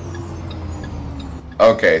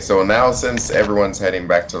 Okay, so now since everyone's heading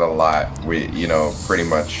back to the lot, we, you know, pretty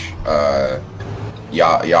much,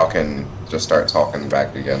 y'all can just start talking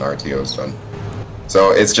back again. RTO's done.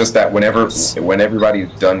 So it's just that when everybody's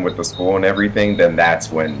done with the school and everything, then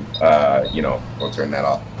that's when, you know, we'll turn that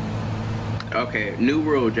off. Okay, new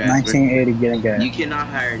rule, Jasper. 1980 getting gas. You cannot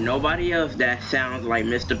hire nobody else that sounds like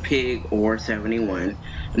Mr. Pig or 71.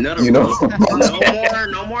 Another You rule, know?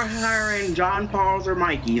 no more hiring John Pauls or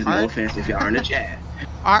Mikeys. No offense if y'all are in the chat.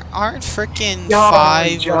 Aren't freaking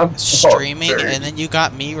 5 streaming and then you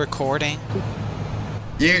got me recording?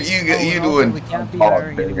 You doing? We can't be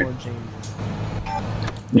hiring any more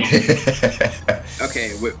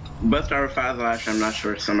Okay, with Bus Driver 5 last, I'm not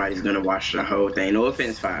sure if somebody's gonna watch the whole thing. No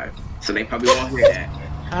offense, 5. So they probably won't hear that.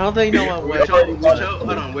 How do they know what hold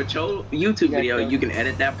on, with your YouTube video, you can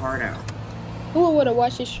edit that part out. Who would have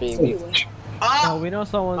watched this stream anyway? No, we know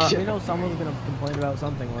someone's gonna complain about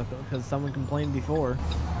something like that because someone complained before.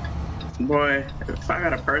 Boy, if I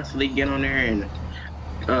gotta personally get on there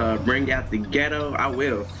and bring out the ghetto, I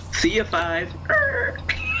will. See you 5.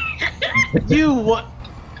 You what?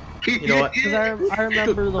 You know what? Because I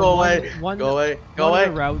remember the one of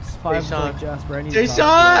the routes 5 was like, Jasper, I need to talk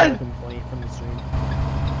to you, a complaint from the stream.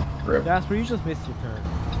 Rip. Jasper, you just missed your turn.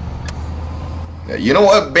 Yeah, you know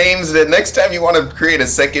what, Bames? The next time you want to create a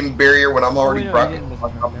second barrier when I'm already rocking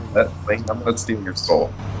that thing, I'm gonna steal your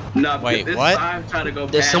soul. No, wait, this what? 5 trying to go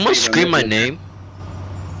Did someone scream my name?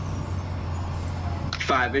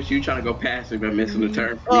 5, it's you trying to go past it but missing the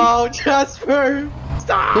turn. Oh, Jasper!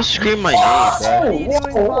 Stop! Who screamed my name, bro?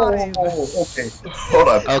 Okay, hold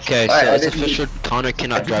on. Okay, so it's official. Connor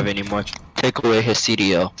cannot drive anymore. Take away his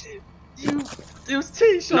CDL.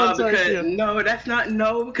 No, that's not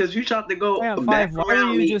because you tried to go back why around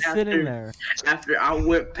are you me just sitting there? After I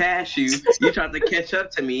went past you, you tried to catch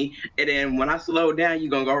up to me, and then when I slowed down, you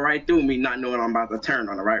gonna go right through me, not knowing I'm about to turn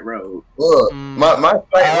on the right road. Look, my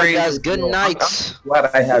fight rate guys, is good night. I'm glad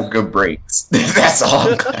I have good brakes. That's all.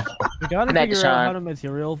 We gotta figure out how to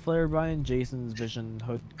material flare Brian Jason's vision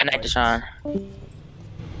hook. Connect, Sean.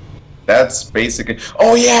 That's basically.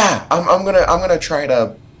 Oh yeah, I'm gonna try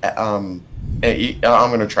to I'm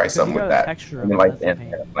gonna try something with that.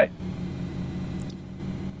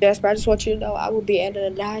 Jasper, I just want you to know I will be adding a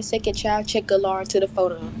 9-second child check alarm to the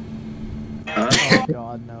photo. Oh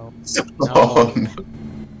god, no. Oh, no.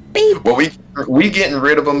 Well, we getting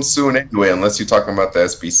rid of them soon anyway, unless you're talking about the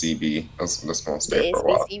SBCB. That's gonna stay for a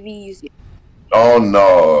while. Oh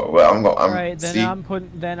no! Well, I'm going. Alright,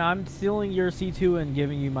 then I'm stealing your C2 and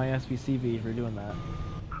giving you my SBCV for doing that.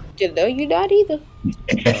 No, you're not either.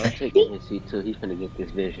 I'm taking his C2. He's gonna get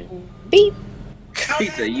this vision. Beep. He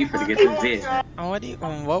said you finna get this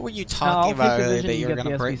vision. What were you talking about earlier that you were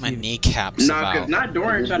gonna break my kneecaps about? Because not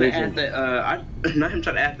Doran trying to add the not him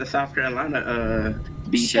trying to add the South Carolina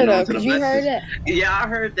beach. Shut up! Cause you heard that? Yeah, I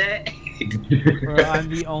heard that. Bro, I'm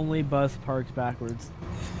the only bus parked backwards.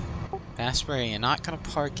 Jasper, you're not gonna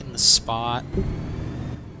park in the spot.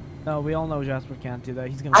 No, we all know Jasper can't do that.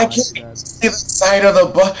 He's gonna. I can't see the side of the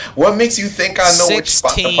bus. What makes you think I know which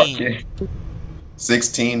spot to park in?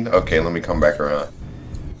 16. Okay, let me come back around.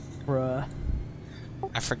 Bruh.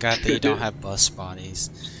 I forgot that you don't have bus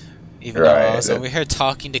bodies. Even though I was over here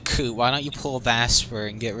talking to Coot, why don't you pull Jasper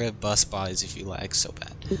and get rid of bus bodies if you lag so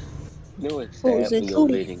bad? You know what's sad when your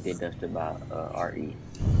vision get dusted about RE?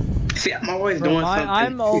 See, I'm always doing something.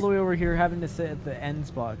 I'm all the way over here having to sit at the end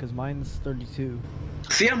spot because mine's 32.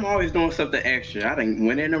 See, I'm always doing something extra. I done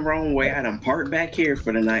went in the wrong way. I done parked back here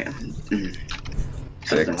for the night.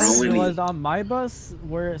 Something wrong with me. On my bus,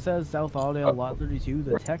 where it says South Audale Lot 32,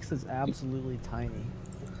 the text is absolutely tiny.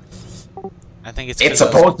 I think it's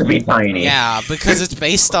supposed to be tiny. Yeah, because it's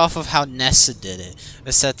based off of how Nessa did it.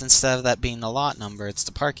 Except instead of that being the lot number, it's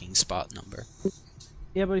the parking spot number.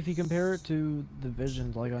 Yeah, but if you compare it to the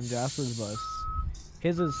visions, like on Jasper's bus,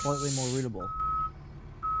 his is slightly more readable.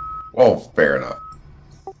 Well, fair enough.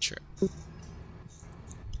 True.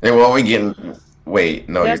 Hey, well, we getting. Wait,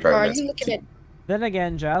 no, Jasper, you're are driving. you looking at? Then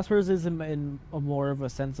again, Jasper's is in a more of a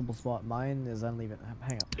sensible spot. Mine is uneven.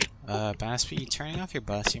 Hang on. Baspi, you turning off your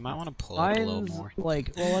bus? You might want to pull up a little more.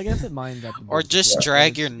 Like, well, I guess it mine's at the or just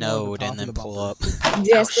drag your node and then pull up.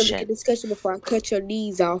 Jasper, look at discussion before I cut your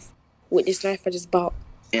knees off with this knife I just bought.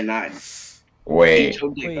 And I. Wait,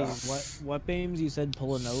 what Bames? You said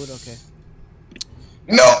pull a node? Okay.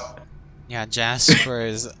 No! Yeah, Jasper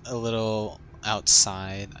is a little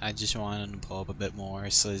outside. I just wanted him to pull up a bit more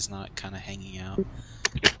so he's not kind of hanging out.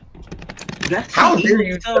 How dare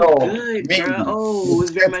you so good, bro. Oh, it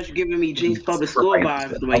was very much giving me Jinx Public School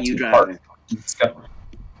vibes the way you driving.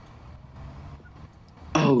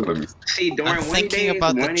 Oh, Oh, see, during I'm one thinking day,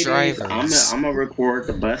 about the one days, drivers. I'm gonna record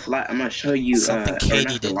the bus lot. I'm gonna show you Something Katie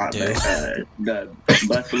not the didn't lot, do. but, the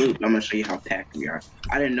bus loop. I'm gonna show you how packed we are.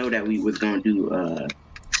 I didn't know that we was gonna do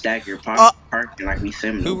stagger parking like we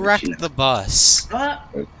Seminole. Who wrecked the bus?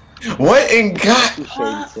 What in God?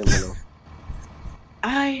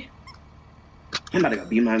 I'm about to go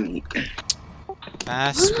be my meat.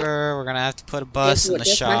 Jasper, we're gonna have to put a bus in the That's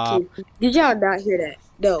my shop. cue. Did y'all not hear that?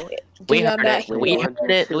 No. We heard it. We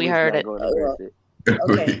heard it. We heard it.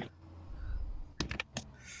 Okay.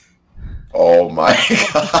 Oh my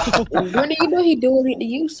God. Brenda, you know he doing it to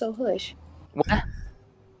you, so hush. What?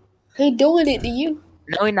 He doing it to you.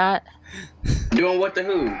 No, he not. Doing what to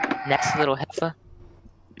who? Next little heifer.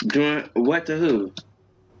 Doing what to who?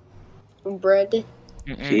 Brenda.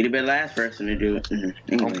 He'd have been the last person to do it.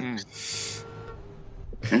 Anyway.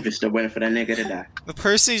 I'm just still waiting for that nigga to die. The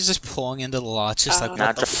person is just pulling into the lot, just like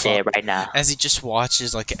what the fuck, right now. as he just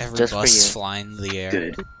watches like every Just for bus you. fly in the air.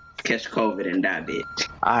 Good. Catch COVID and die, bitch.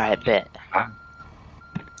 Alright, bet.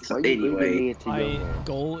 So anyway, my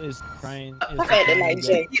goal is trying. I had to like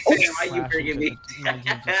Jay. Why you bringing me?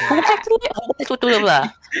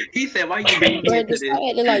 He said, "Why you bringing me Brenda, into this?" I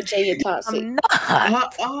had to like Jay and toxic.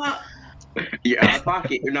 You're out of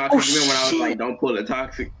pocket. You know, cause you remember when I was like, "Don't pull the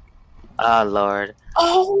toxic." Oh Lord.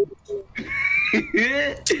 Oh.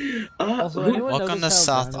 Also, anyone Welcome to notice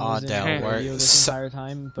how South Brandon was in Audale, the where video this entire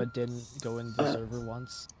time, but didn't go into the server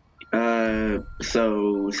once?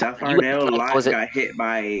 So South Audale live got hit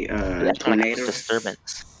by tornado.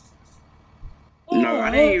 Disturbance. No,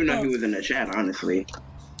 I didn't even know he was in the chat, honestly.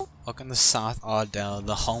 Welcome to South Audale,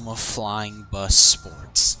 the home of flying bus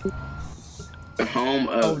sports. The home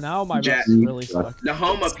of now my bus is really stuck. The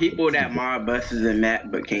home of people that mob buses and map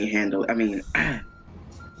but can't handle. I mean,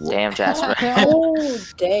 damn, Jasper. Oh,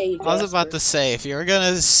 dang. I was about to say, if you were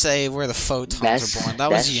gonna say where the photons are born, that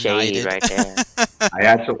was United. Right there. I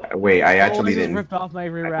actually didn't. Ripped off my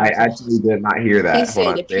rear I actually did not hear that. He Hold said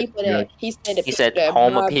on. the people that he said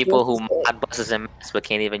home of people who mod buses and maps but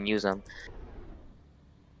can't even use them.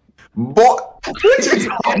 Boy, definitely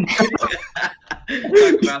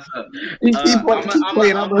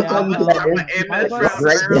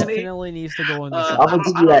needs to go in the shop. I'm gonna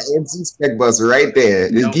give you that NC spec bus right there.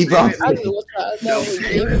 Just keep on. Actually,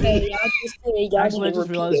 I just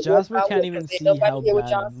realized Jasper can't even see how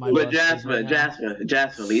bad my but bus is right Jasper,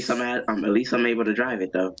 at least I'm able to drive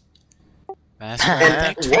it though. I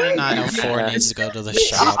think 2904 needs to go to the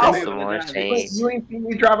shop. You ain't seen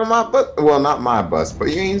me driving my bus. Well, not my bus, but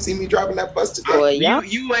you ain't seen me driving that bus today.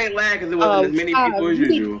 You ain't lying because there wasn't as many people as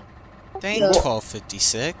usual. Dang,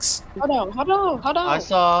 1256. Hold on. I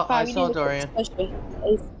saw Dorian.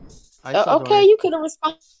 Okay, you could have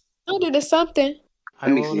responded to something.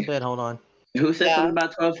 I rolled a bit. Hold on. Who said something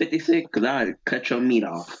about 1256? Because I cut your meat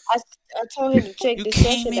off. I told him to check You the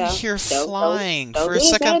came session in out. here Don't flying. don't For a do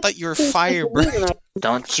second, I that. thought you were Firebird.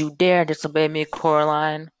 Don't you dare disobey me,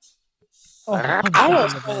 Coraline. I don't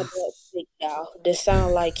sound that sick, y'all. That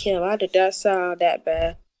sound like him. I did not sound that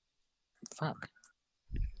bad. Fuck.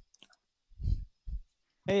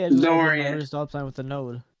 Hey, I just Don't opened worry. another stop sign with the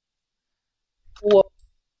node. What?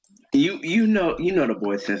 You know the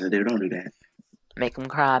boy's sensitive. Don't do that. Make him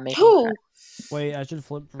cry. Make him Who? cry. Wait, I should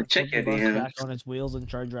flip the Check your bus DMs. back on its wheels and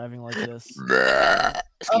try driving like this.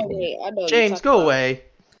 Oh wait, I know. James, go away.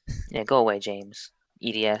 Yeah, go away, James.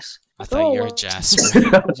 EDS. I thought you were Jasper.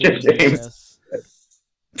 James.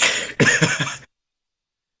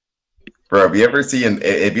 Bro, if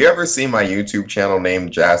you ever see my YouTube channel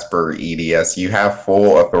named Jasper EDS, you have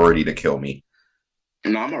full authority to kill me.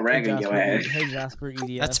 No, I'm a ragging your ass. Hey, Jasper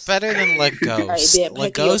EDS. That's better than Leghost. Alright, Ben,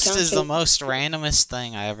 Leghost is the content. most randomest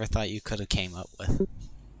thing I ever thought you could have came up with.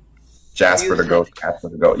 Jasper the Ghost, Jasper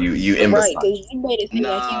the Ghost. You Right, imbecile. because you made it seem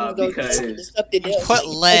like he was going to do something else. Put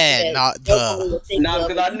lead, not the. No,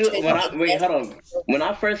 because I knew wait, hold on. When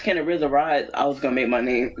I first came to RZA Rise, I was gonna make my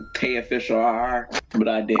name Tay Official RR, but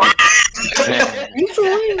I didn't. You for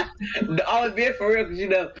real? I was being for real, because you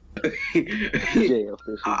know.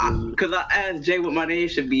 Because I asked Jay what my name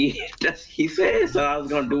should be. That's he said, so I was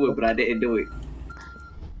gonna do it, but I didn't do it.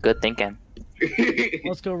 Good thinking.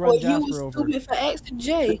 Let's go run You Jasper was over. stupid for asking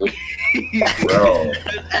Jay. Bro.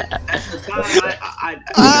 At the time,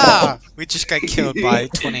 Ah! We just got killed by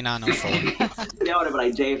 2904. They would have been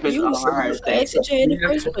like Jay Official You was RR. stupid for asking Jay in the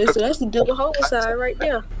first place, so that's the double homicide right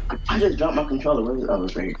there. I just dropped my controller. Where's the other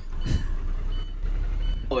thing?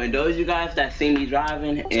 Oh, and those you guys that see me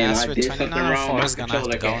driving and Jasper I did something wrong, 2904 my is gonna have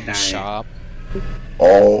controller to go in can't the die. shop.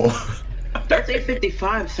 Oh.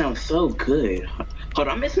 1355 sounds so good. Hold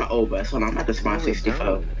on, I miss my old bus. Hold on, I'm at the Spawn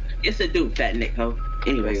 64. It's a dude, Fat Nick Ho.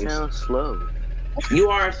 Anyways. That sounds slow. You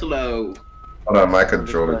are slow. Hold on, my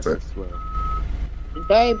controller took.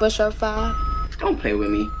 They bust your 5. Don't play with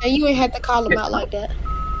me. And you ain't had to call him out like that.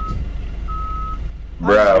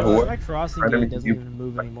 Bruh, who? My crossing gate doesn't even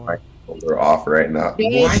move anymore. We're off right now.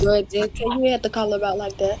 Yeah, bro, you ain't had to call him out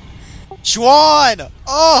like that. Juan!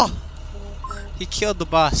 Oh! He killed the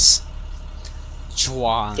bus.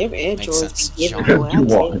 Juan. Them Makes androids sense. be giving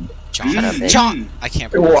Juan. John. John. I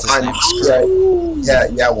can't pronounce his name.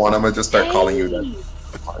 Yeah, Juan. I'm gonna just start calling you that.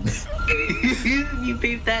 You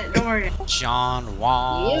beat that door. John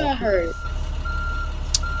Wall. Yeah, I heard.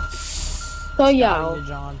 So y'all,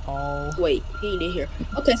 John Paul. Wait, he ain't in here.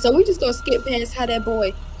 Okay, so we just gonna skip past how that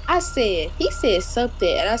boy. He said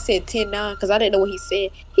something, and I said 10-9 because I didn't know what he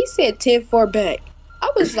said. He said 10-4 back.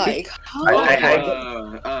 I was like, you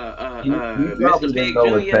probably didn't know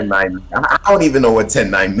what 10-9 means. I don't even know what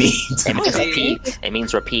 10-9 means. It means repeat. It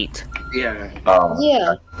means repeat. Yeah.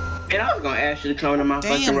 Yeah. And I was gonna ask you to come to my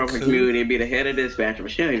fucking Rover community and be the head of dispatcher,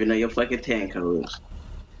 but she don't even know your fucking 10 codes.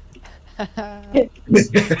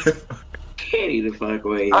 Candy the fuck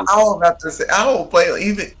away. I don't have to say. I don't play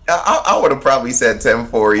even. I would have probably said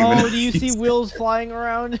 10-4 even. Oh, do you see wheels flying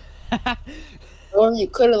around? Or you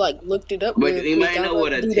could have like looked it up. But you might know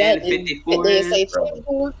what a 10-54 is. Say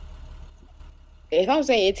 10-4. If I'm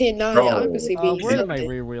saying 10-9, obviously be where did my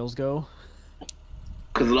rear wheels go?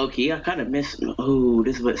 Cause low key, I kind of miss. Oh,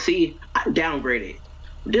 this bus. See, I downgraded.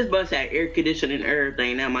 This bus had air conditioning and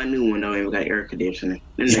everything. Now my new one don't even got air conditioning.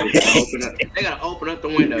 Then they gotta open up the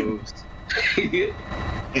windows. You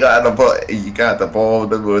got the ball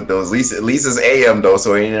with those. Lisa's AM though,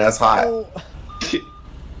 so it ain't as hot.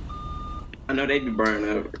 I know they be burning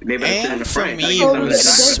up. They better sit in the For front. me, it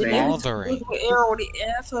was smoldering.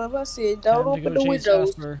 I said, don't open the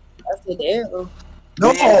windows. I said, arrow.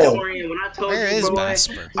 No. Man, when I told Where you, is boy,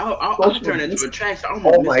 Basper? I'll turn into a trash.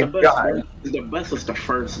 Oh my god. The bus was the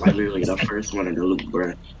first, like literally the first one in the loop,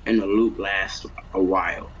 bro. And the loop lasts a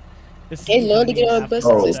while. They love to get on the bus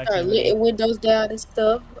and start letting windows down and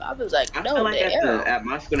stuff. I was like, no, I feel like at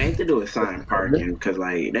my school they have to do assigned parking because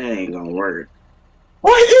like that ain't gonna work.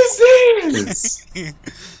 What is this?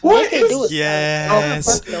 What is?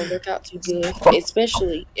 Yes. Don't work out too good,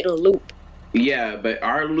 especially in a loop. Yeah, but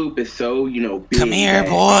our loop is so big. Come here,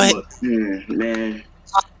 boy. Man.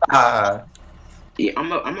 Yeah, I'm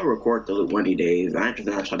gonna record the loop one of these days. I'm just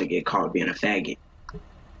not trying to get caught being a faggot.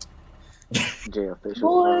 J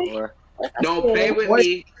official. Don't play with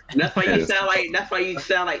me. That's why you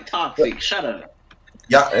sound like toxic. Shut up.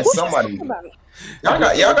 Yeah, it's somebody. Y'all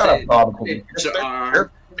got a problem.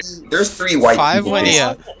 There's 3 white people. When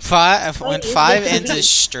 5 ends his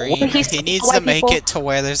stream, he needs to make it to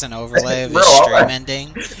where there's an overlay of his stream ending,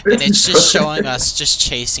 and it's just showing us just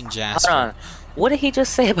chasing Jasper. Hold on. What did he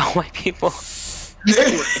just say about white people?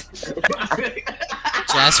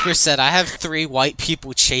 Jasper said, I have 3 white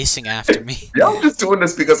people chasing after me. Y'all just doing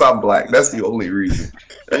this because I'm black. That's the only reason.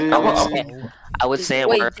 I would say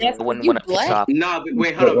wait, it wouldn't want to stop. No, but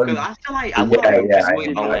wait, hold on, because I feel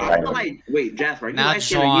like wait, Jasper, now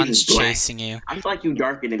John's chasing you. I feel like you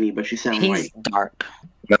darker than me, but you sound He's white. dark.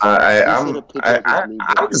 Nah, I'm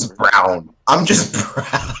just brown. I'm just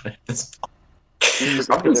brown.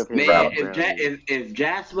 Man, if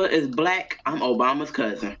Jasper is black, I'm Obama's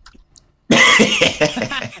cousin.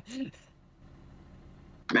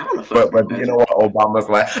 Man, but you know what Obama's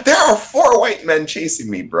like? There are 4 white men chasing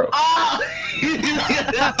me, bro.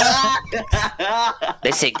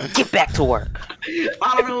 They say, get back to work.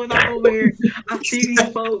 I don't know what's over here. I see these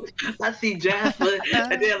folks. I see Jasper,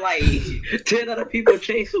 and then like 10 other people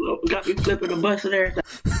chasing them. Got me flipping the bus and everything.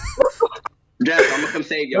 Jasper, I'm gonna come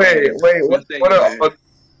save you. Wait, what up?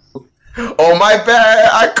 Oh my bad.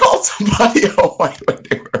 I called somebody a white when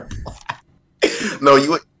they were black. No,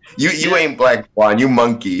 you ain't black, Juan. You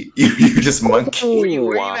monkey. You just monkey. Where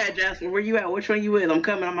you at, Jasper? Where you at? Which one you with? I'm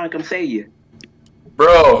coming. I'm gonna come save you.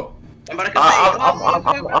 Bro. I'm about to come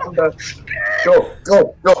save you. I'm the go.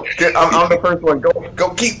 I'm the first one. Go.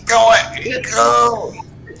 Keep going. Go.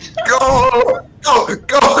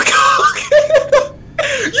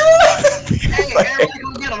 Hey, everybody go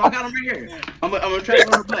get him. I got him right here. I'm gonna try to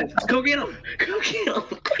run the bus. Go get him.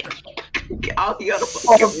 Oh, you got a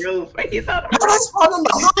fucking roof. He's on the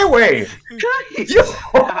highway.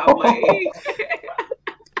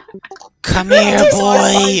 Come here,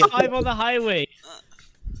 boy. 5 on the highway.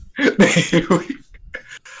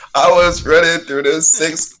 I was running through the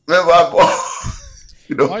 6 with my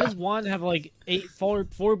ball. Why does Juan have like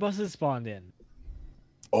 4 buses spawned in?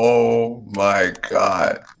 Oh my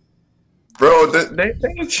god. Bro, they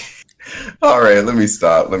Alright, let me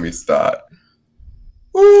stop.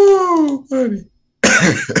 Woo, buddy.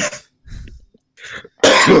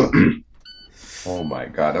 Oh my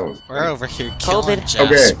god, that was. We're funny. over here killing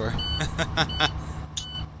Jasper. Okay.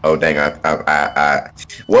 Oh dang!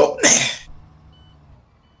 Well.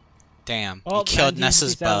 Damn, you killed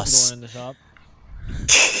Nessa's bus.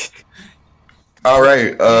 All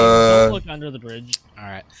right. Don't look under the bridge. All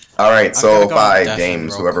right. All right. So go bye,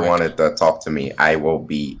 James. Whoever wanted to talk to me, I will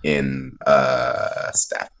be in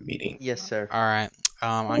staff meeting. Yes, sir. All right.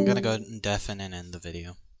 I'm gonna go and deafen and end the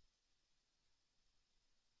video.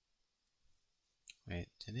 Wait,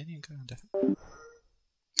 did it even go and deafen?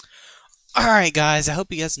 Alright guys, I hope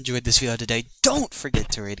you guys enjoyed this video today. Don't forget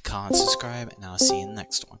to rate, comment, subscribe, and I'll see you in the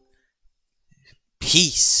next one.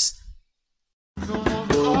 Peace!